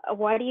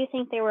 Why do you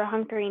think they were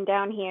hunkering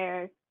down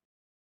here,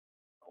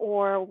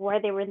 or why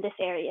they were in this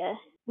area?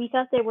 We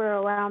thought they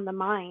were around the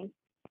mine.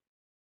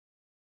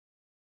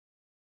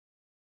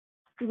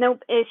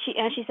 Nope.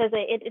 She says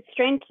that it's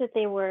strange that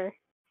they were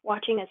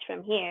watching us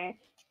from here,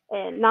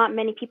 and not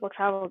many people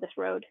travel this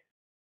road.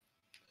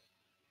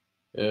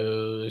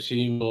 It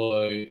seemed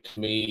like to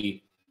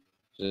me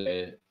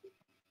that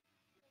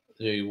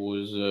they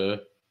was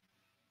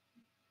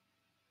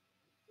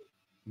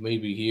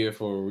maybe here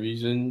for a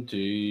reason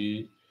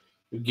to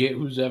get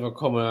who's ever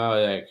coming out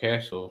of that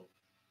castle,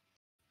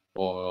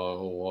 or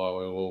why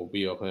we won't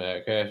be up in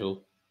that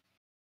castle.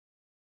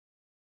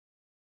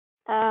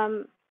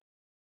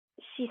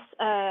 She's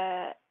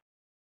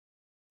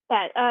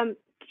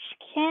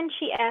can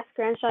she ask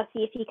Grandstraw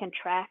see if he can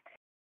track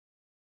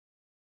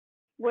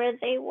where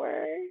they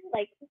were,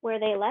 like where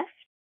they left,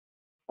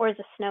 or is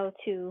the snow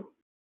too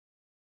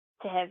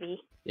heavy?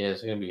 Yeah,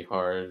 it's gonna be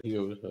hard. He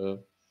goes,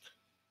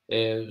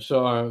 and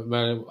so,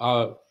 madam,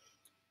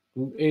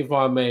 if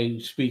I may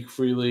speak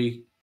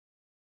freely,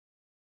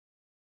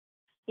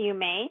 You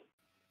may.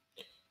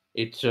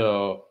 it's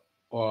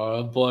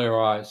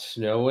blood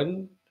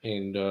snowing,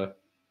 and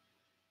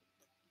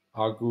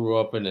I grew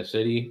up in the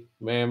city,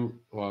 ma'am.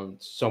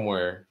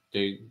 Somewhere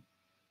they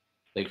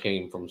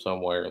came from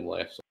somewhere and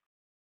left.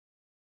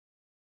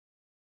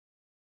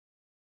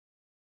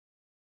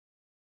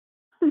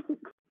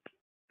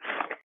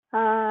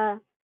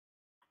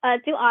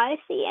 Do I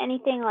see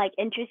anything like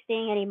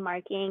interesting? Any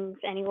markings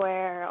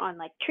anywhere on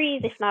like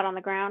trees, if not on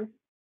the ground?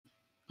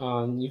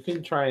 You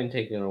can try and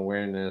take an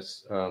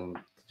awareness,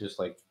 just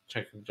like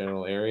check the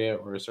general area,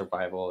 or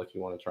survival if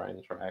you want to try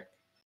and track.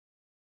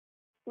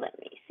 Let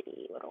me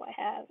see. What do I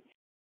have?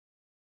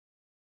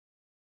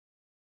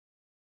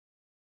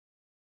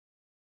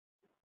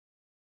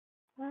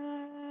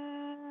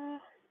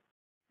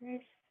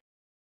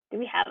 Do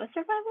we have a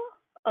survival?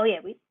 Oh yeah,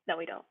 we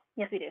don't.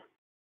 Yes, we do.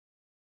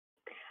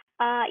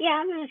 Yeah,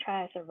 I'm gonna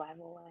try a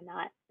survival. Why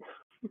not?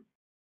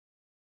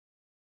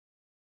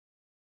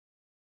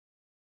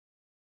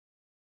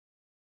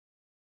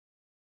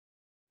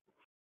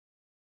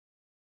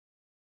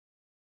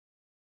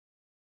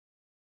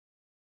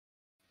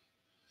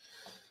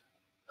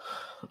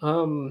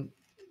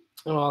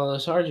 Well, the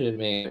sergeant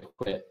may have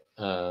quit.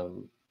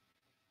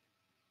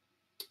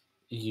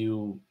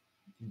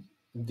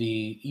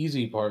 The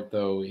easy part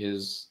though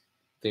is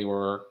they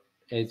were,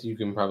 as you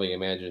can probably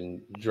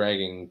imagine,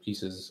 dragging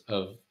pieces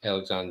of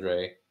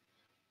Alexandre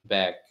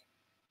back,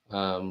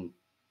 and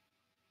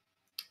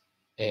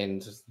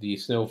the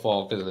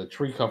snowfall because the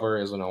tree cover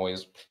isn't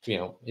always,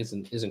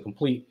 isn't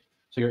complete.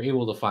 So you're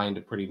able to find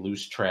a pretty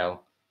loose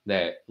trail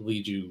that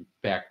leads you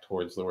back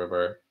towards the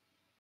river.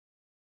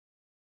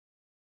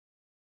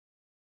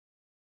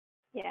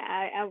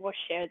 Yeah, I will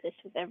share this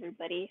with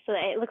everybody. So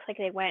it looks like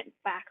they went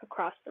back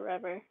across the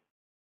river.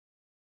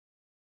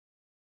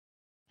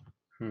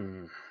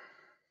 So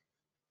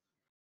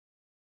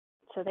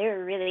they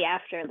were really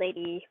after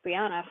Lady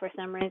Brianna for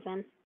some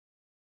reason.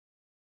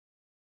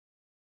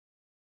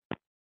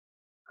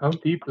 How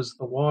deep is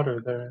the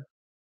water there?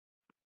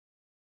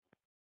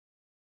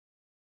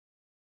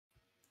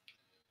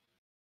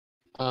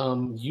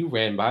 You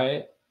ran by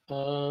it.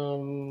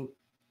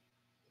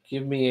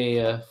 Give me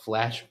a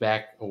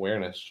flashback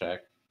awareness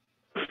check.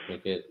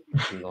 Make it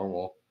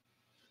normal.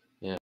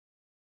 Yeah.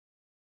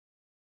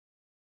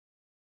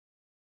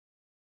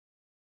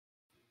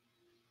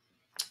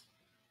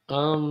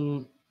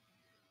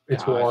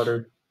 It's Gosh.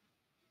 water.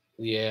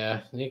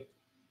 Yeah,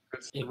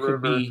 It's the it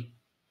river.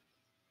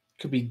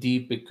 could be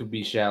deep, it could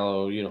be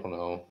shallow, you don't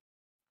know.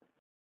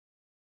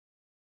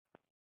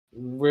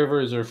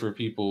 Rivers are for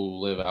people who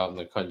live out in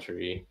the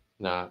country,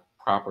 not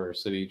proper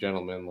city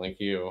gentlemen like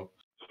you.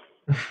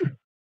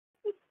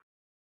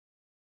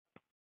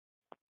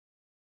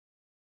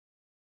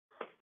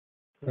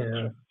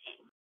 Yeah.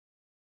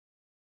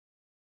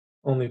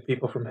 Only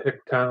people from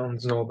hick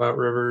towns know about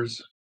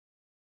rivers.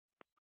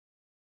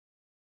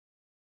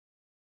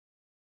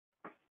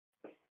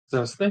 So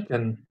I was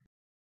thinking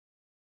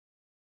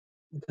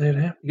they'd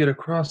have to get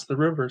across the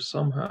river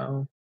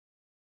somehow.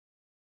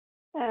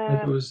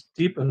 If it was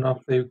deep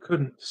enough, they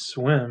couldn't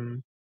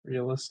swim,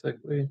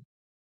 realistically.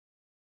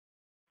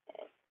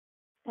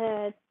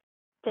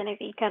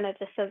 Genevieve kind of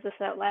just says this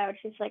out loud.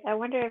 She's like, I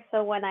wonder if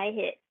the one I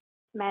hit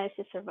managed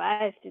to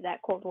survive through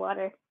that cold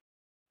water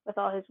with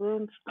all his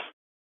wounds.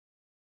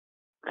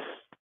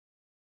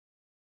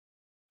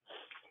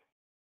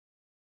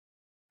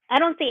 I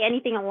don't see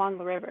anything along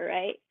the river,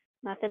 right?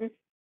 Nothing?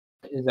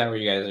 Is that where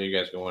you guys are? You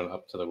guys going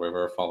up to the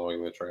river,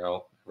 following the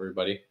trail?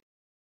 Everybody?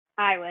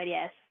 I would,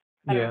 yes.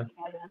 I don't Yeah. know if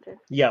you guys want to.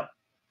 Yep.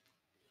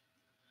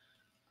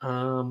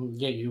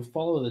 Yeah, you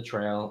follow the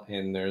trail,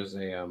 and there's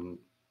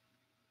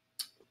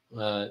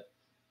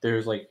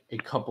there's like a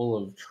couple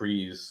of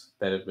trees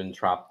that have been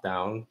chopped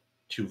down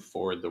to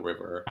ford the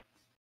river.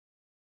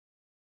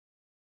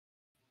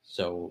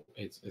 So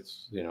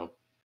it's Yeah.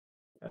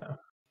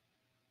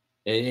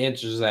 it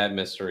answers that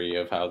mystery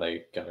of how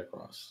they got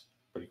across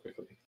pretty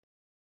quickly.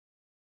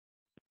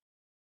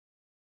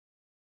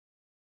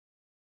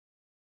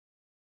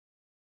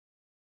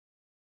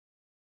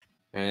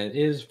 And it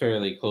is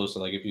fairly close.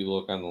 Like if you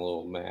look on the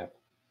little map,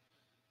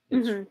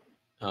 it's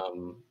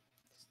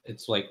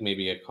it's like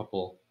maybe a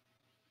couple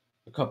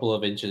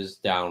of inches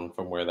down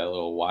from where that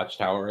little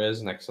watchtower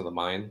is next to the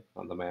mine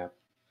on the map,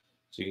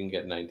 so you can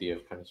get an idea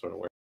of kind of sort of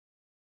where.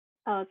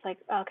 Oh, it's like,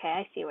 okay,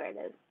 I see where it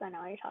is. I know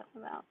what you're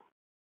talking about.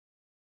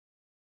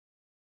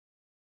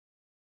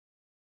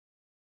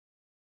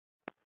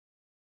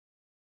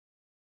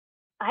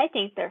 I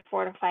think they're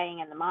fortifying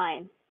in the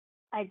mine.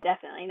 I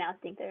definitely now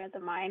think they're at the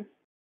mine.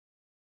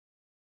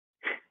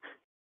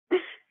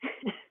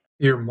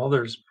 Your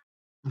mother's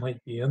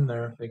might be in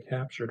there if they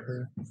captured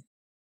her.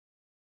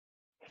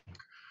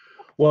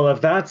 Well,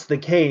 if that's the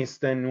case,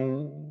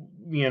 then,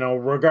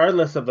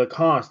 regardless of the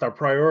cost, our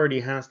priority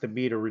has to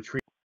be to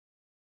retreat.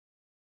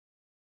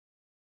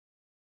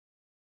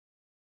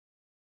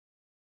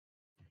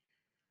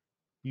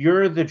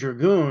 You're the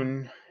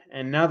dragoon,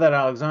 and now that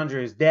Alexandre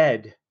is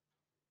dead,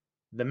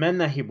 the men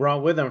that he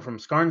brought with him from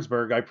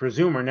Skarnsburg, I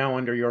presume, are now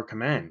under your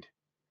command.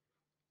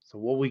 So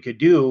what we could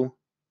do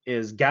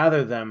is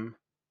gather them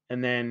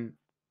and then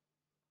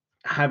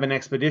have an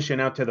expedition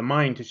out to the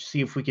mine to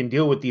see if we can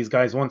deal with these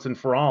guys once and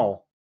for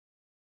all.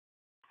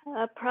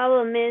 The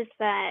problem is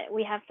that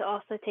we have to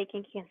also take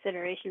into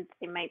consideration that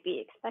they might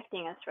be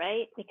expecting us,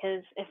 right?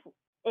 Because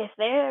if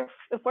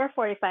we're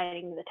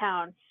fortifying the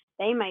town,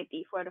 they might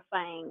be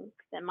fortifying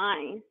the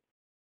mine.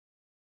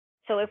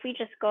 So if we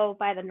just go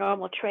by the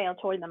normal trail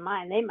toward the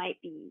mine, they might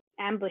be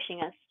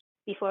ambushing us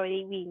before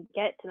we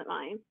get to the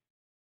mine.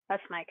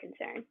 That's my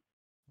concern.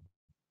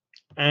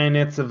 And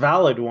it's a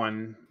valid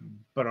one,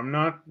 but I'm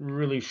not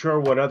really sure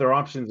what other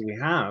options we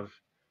have.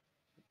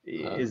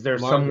 Is there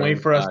some way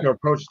for us to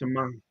approach the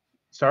mine?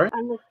 Sorry?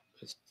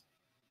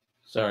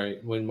 Sorry,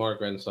 when Mark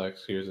Renstock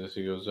hears this,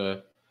 he goes,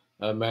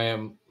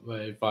 ma'am,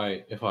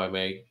 if I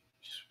may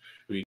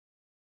speak.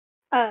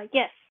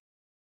 Yes.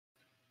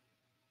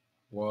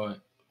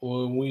 What?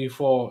 When we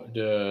fought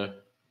the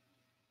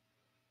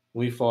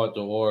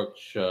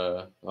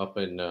orcs up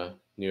in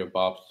near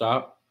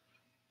Bobstop,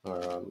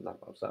 or not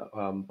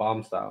Bobstop,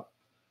 Bombstop.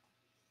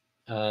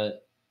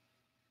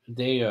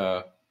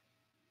 They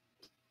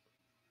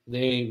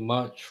they ain't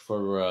much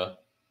for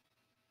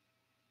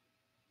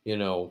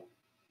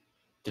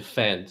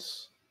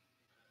defense.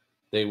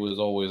 They was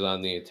always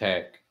on the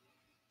attack.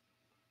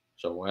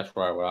 So that's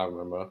right what I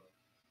remember.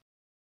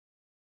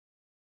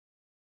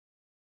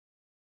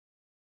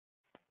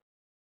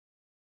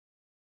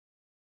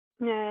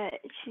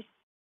 She's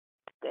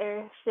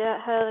there.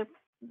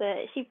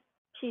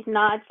 She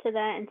nods to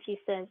that and she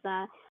says,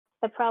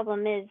 "The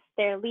problem is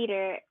their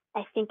leader,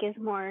 I think, is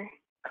more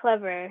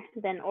clever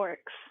than orcs."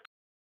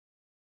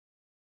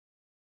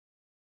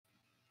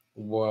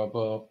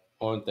 What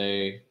aren't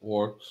they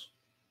orcs?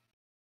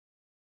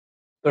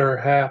 They're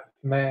half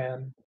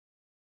man,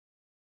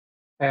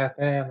 half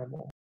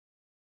animal.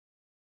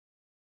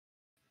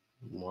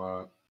 What?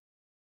 I'm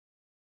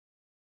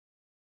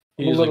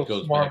He a usually little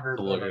goes back smarter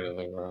to than looking at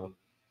the ground.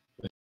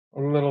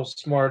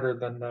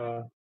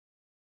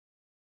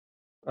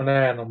 an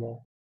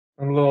animal.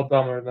 I'm a little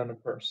dumber than a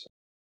person.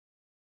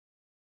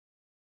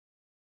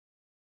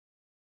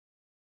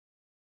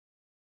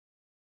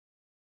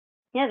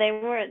 Yeah, they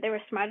were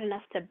smart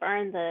enough to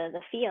burn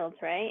the fields,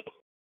 right?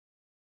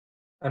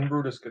 And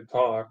Brutus could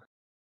talk,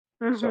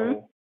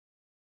 so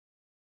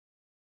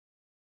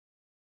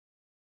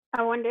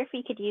I wonder if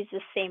we could use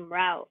the same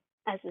route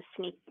as a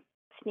sneak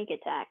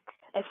attack.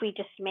 If we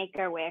just make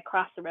our way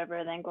across the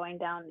river, then going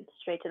down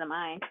straight to the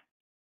mine.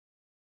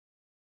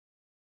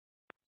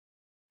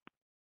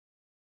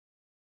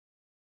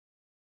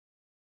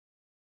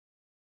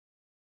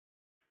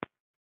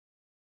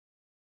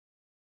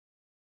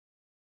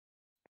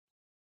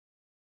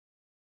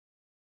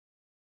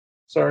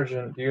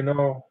 Sergeant, do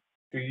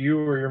you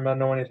or your men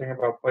know anything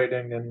about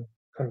fighting in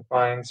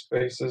confined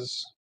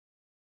spaces?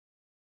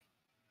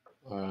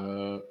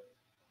 Well,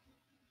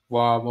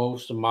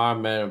 most of my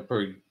men are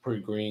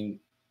pretty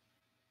green,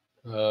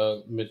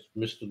 Mr.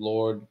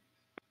 Lord.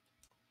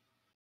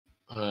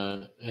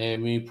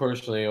 And me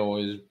personally,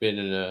 always been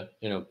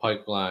in a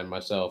pipeline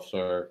myself,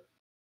 sir.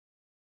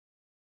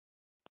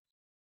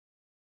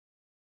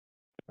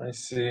 I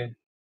see.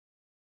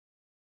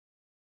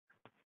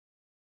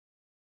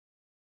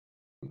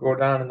 Go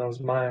down in those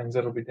mines,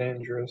 it'll be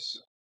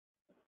dangerous.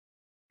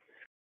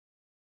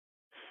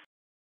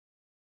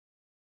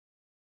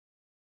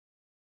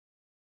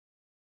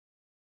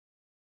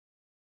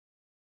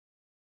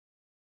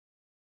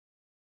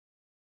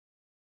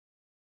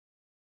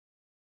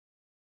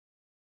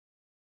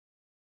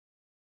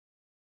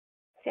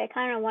 See, I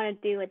kind of want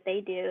to do what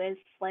they do, is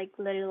like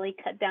literally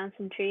cut down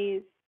some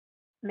trees,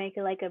 make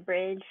it like a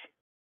bridge.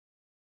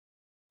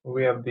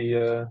 We have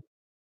the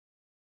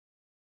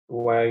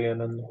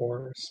wagon and the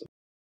horse.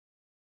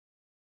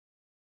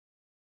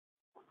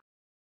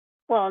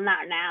 Well,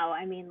 not now.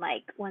 I mean,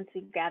 like once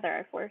we gather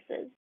our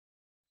forces,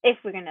 if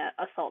we're gonna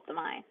assault the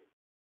mine.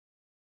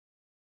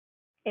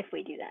 If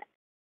we do that.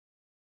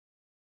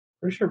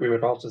 Pretty sure we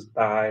would all just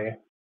die.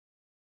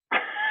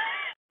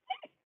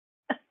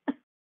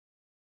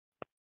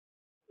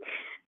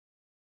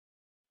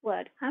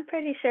 What? I'm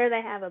pretty sure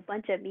they have a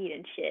bunch of meat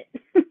and shit.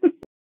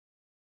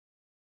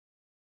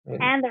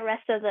 And the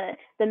rest of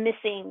the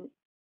missing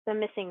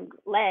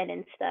lead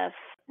and stuff.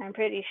 I'm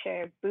pretty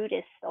sure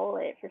Brutus stole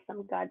it for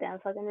some goddamn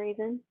fucking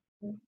reason.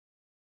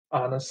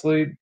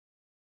 Honestly,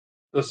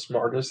 the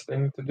smartest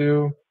thing to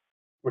do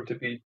would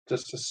be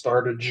just to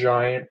start a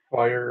giant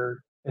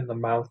fire in the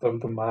mouth of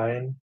the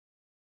mine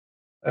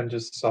and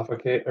just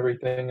suffocate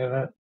everything in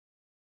it.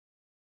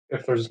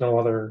 If there's no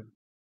other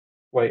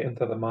way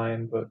into the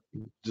mine, but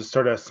just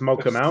sort of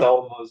smoke them if out.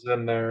 Selma's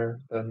in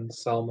there, then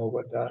Selma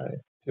would die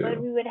too.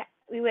 But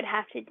we would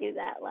have to do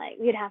that. Like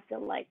we'd have to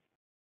like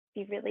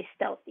be really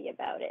stealthy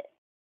about it.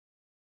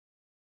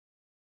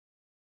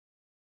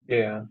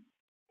 Yeah.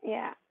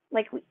 Yeah.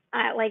 Like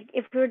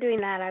if we were doing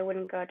that, I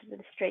wouldn't go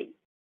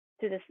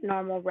to this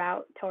normal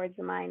route towards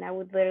the mine. I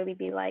would literally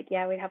be like,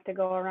 yeah, we'd have to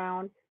go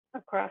around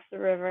across the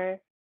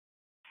river,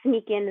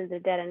 sneak in the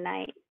dead of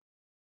night,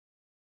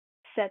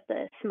 set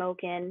the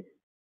smoke in,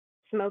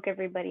 smoke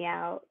everybody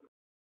out,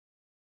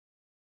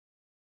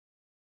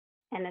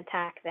 and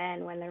attack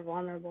then when they're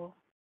vulnerable.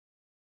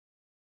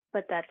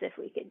 But that's if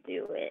we could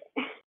do it.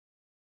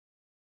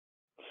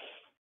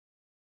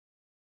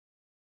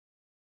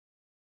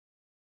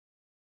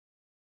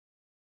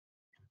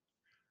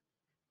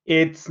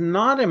 It's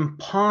not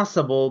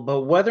impossible,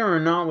 but whether or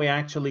not we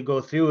actually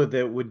go through with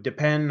it would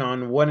depend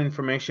on what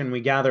information we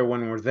gather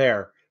when we're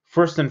there.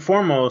 First and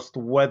foremost,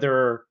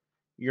 whether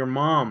your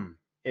mom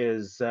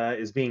is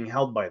being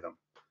held by them.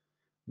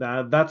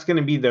 That's going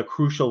to be the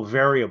crucial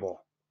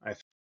variable, I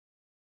think.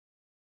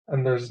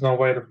 And there's no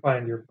way to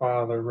find your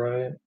father,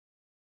 right?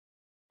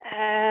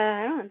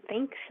 I don't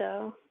think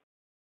so.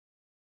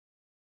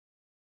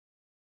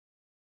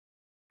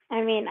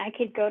 I mean, I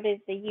could go to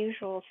the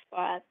usual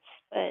spots,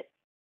 but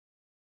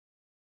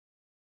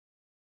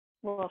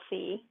we'll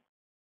see.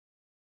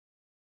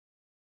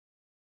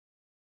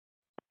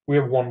 We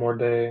have one more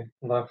day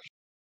left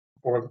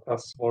before the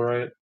festival,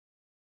 right?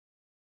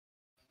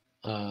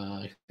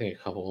 I think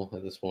a couple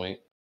at this point.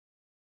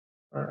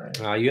 All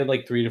right. You had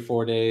like 3 to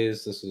 4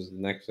 days. This is the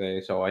next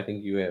day, so I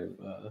think you have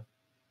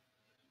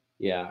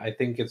Yeah, I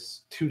think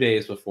it's 2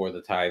 days before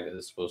the tithe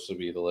is supposed to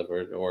be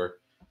delivered, or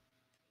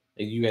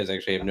you guys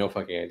actually have no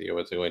fucking idea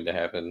what's going to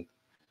happen.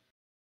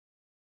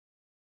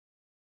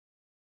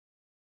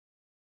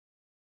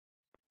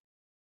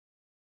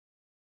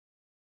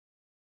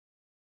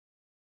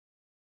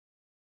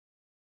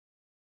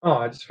 Oh,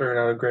 I just figured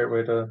out a great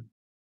way to.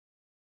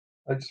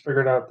 I just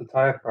figured out the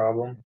tithe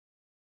problem.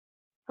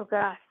 Oh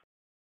gosh.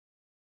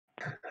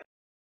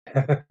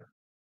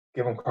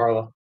 Give him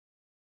Carla.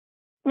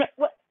 What?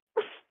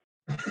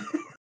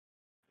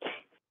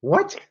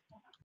 What?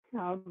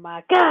 Oh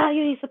my god,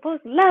 you're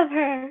supposed to love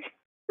her.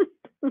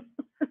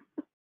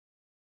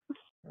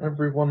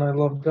 Everyone I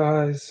love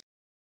dies.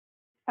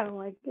 Oh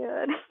my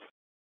god.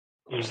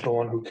 Who's the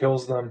one who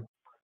kills them?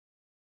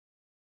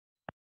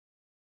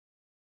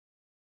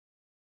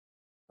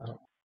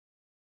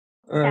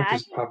 Yeah, It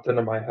just popped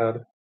into my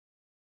head.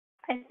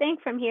 I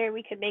think from here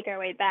we could make our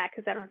way back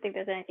because I don't think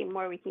there's anything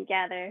more we can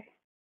gather.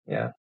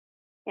 Yeah.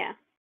 Yeah.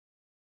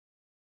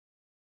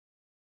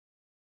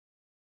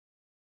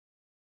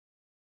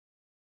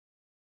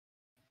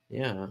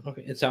 Yeah,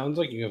 okay. It sounds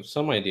like you have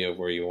some idea of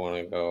where you want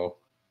to go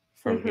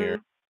from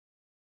here.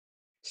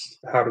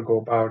 How to go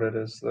about it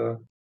is the.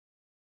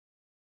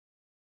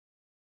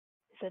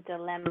 It's a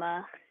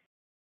dilemma.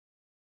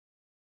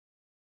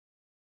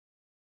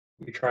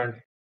 You try and,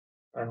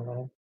 I don't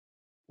know,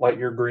 light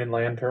your green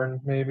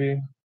lantern,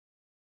 maybe.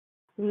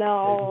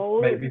 No.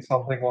 Maybe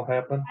something will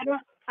happen.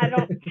 I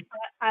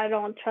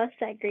don't trust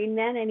that green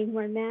man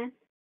anymore, man.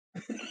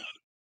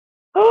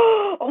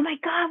 Oh my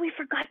god, we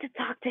forgot to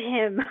talk to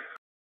him.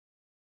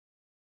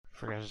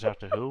 Forgot to talk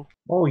to who?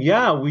 Oh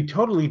yeah, we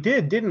totally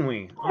did, didn't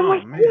we? Oh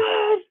my man.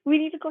 god, we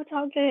need to go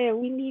talk to him.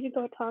 We need to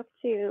go talk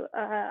to.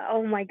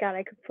 Oh my god,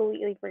 I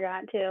completely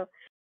forgot to.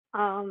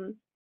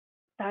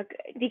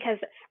 Because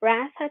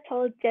Ras had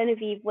told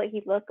Genevieve what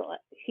he looked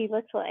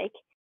like,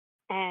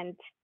 and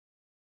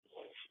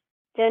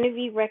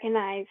Genevieve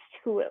recognized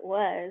who it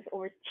was,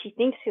 or she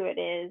thinks who it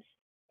is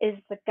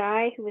the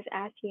guy who was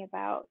asking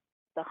about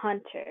the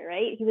hunter,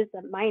 right? He was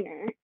the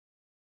miner.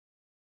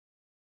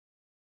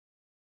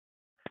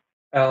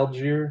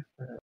 Algier.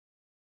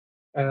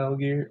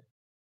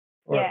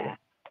 Yeah.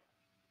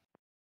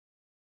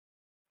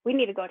 We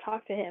need to go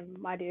talk to him,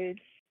 my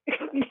dudes.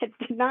 Did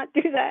not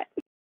do that.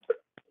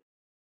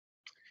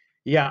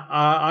 Yeah,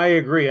 I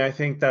agree. I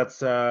think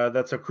that's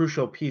a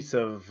crucial piece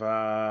of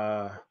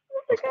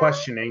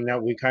questioning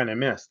that we kind of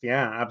missed.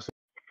 Yeah,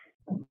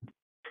 absolutely.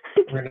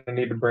 We're gonna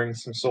need to bring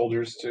some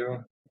soldiers too.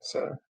 It's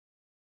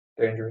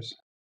dangerous.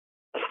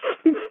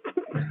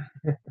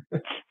 Why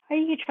are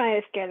you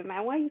trying to scare the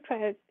man? Why are you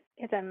trying to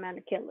get that man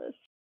to kill us?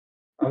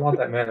 I want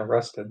that man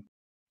arrested.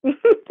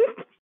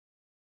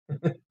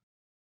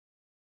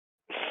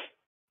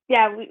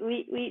 Yeah,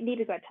 we need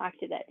to go talk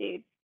to that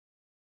dude.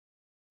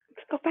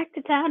 Let's go back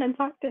to town and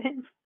talk to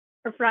him.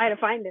 Or try to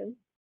find him.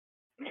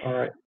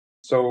 Alright.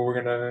 So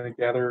we're gonna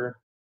gather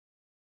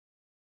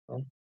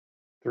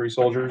 3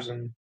 soldiers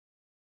and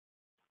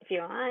If you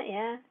want,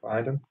 yeah.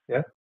 find him.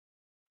 Yeah.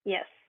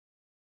 Yes.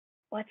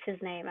 What's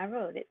his name? I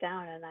wrote it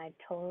down and I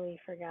totally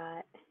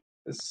forgot.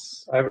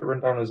 I have it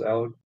written down as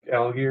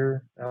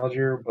Algier,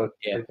 but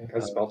Yeah, I think I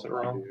spelled it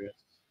wrong.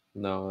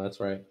 No, that's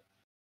right.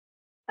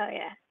 Oh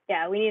yeah.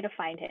 Yeah, we need to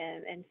find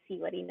him and see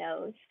what he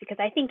knows. Because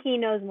I think he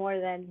knows more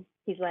than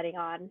he's letting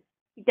on.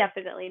 He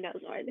definitely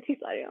knows more than he's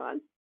letting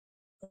on.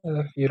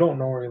 If you don't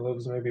know where he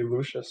lives, maybe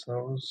Lucius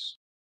knows.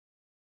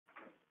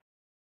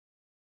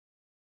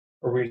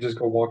 Or we just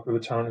go walk through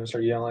the town and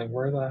start yelling,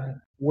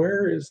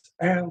 where is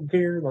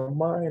Algier the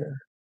miner?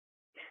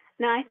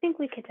 No, I think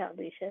we could tell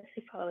Lucius.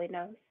 He probably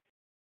knows.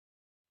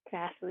 Can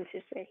ask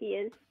Lucius where he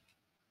is.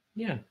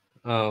 Yeah.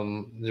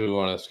 Do we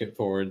want to skip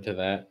forward to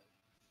that?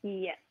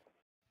 Yes.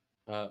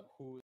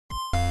 Who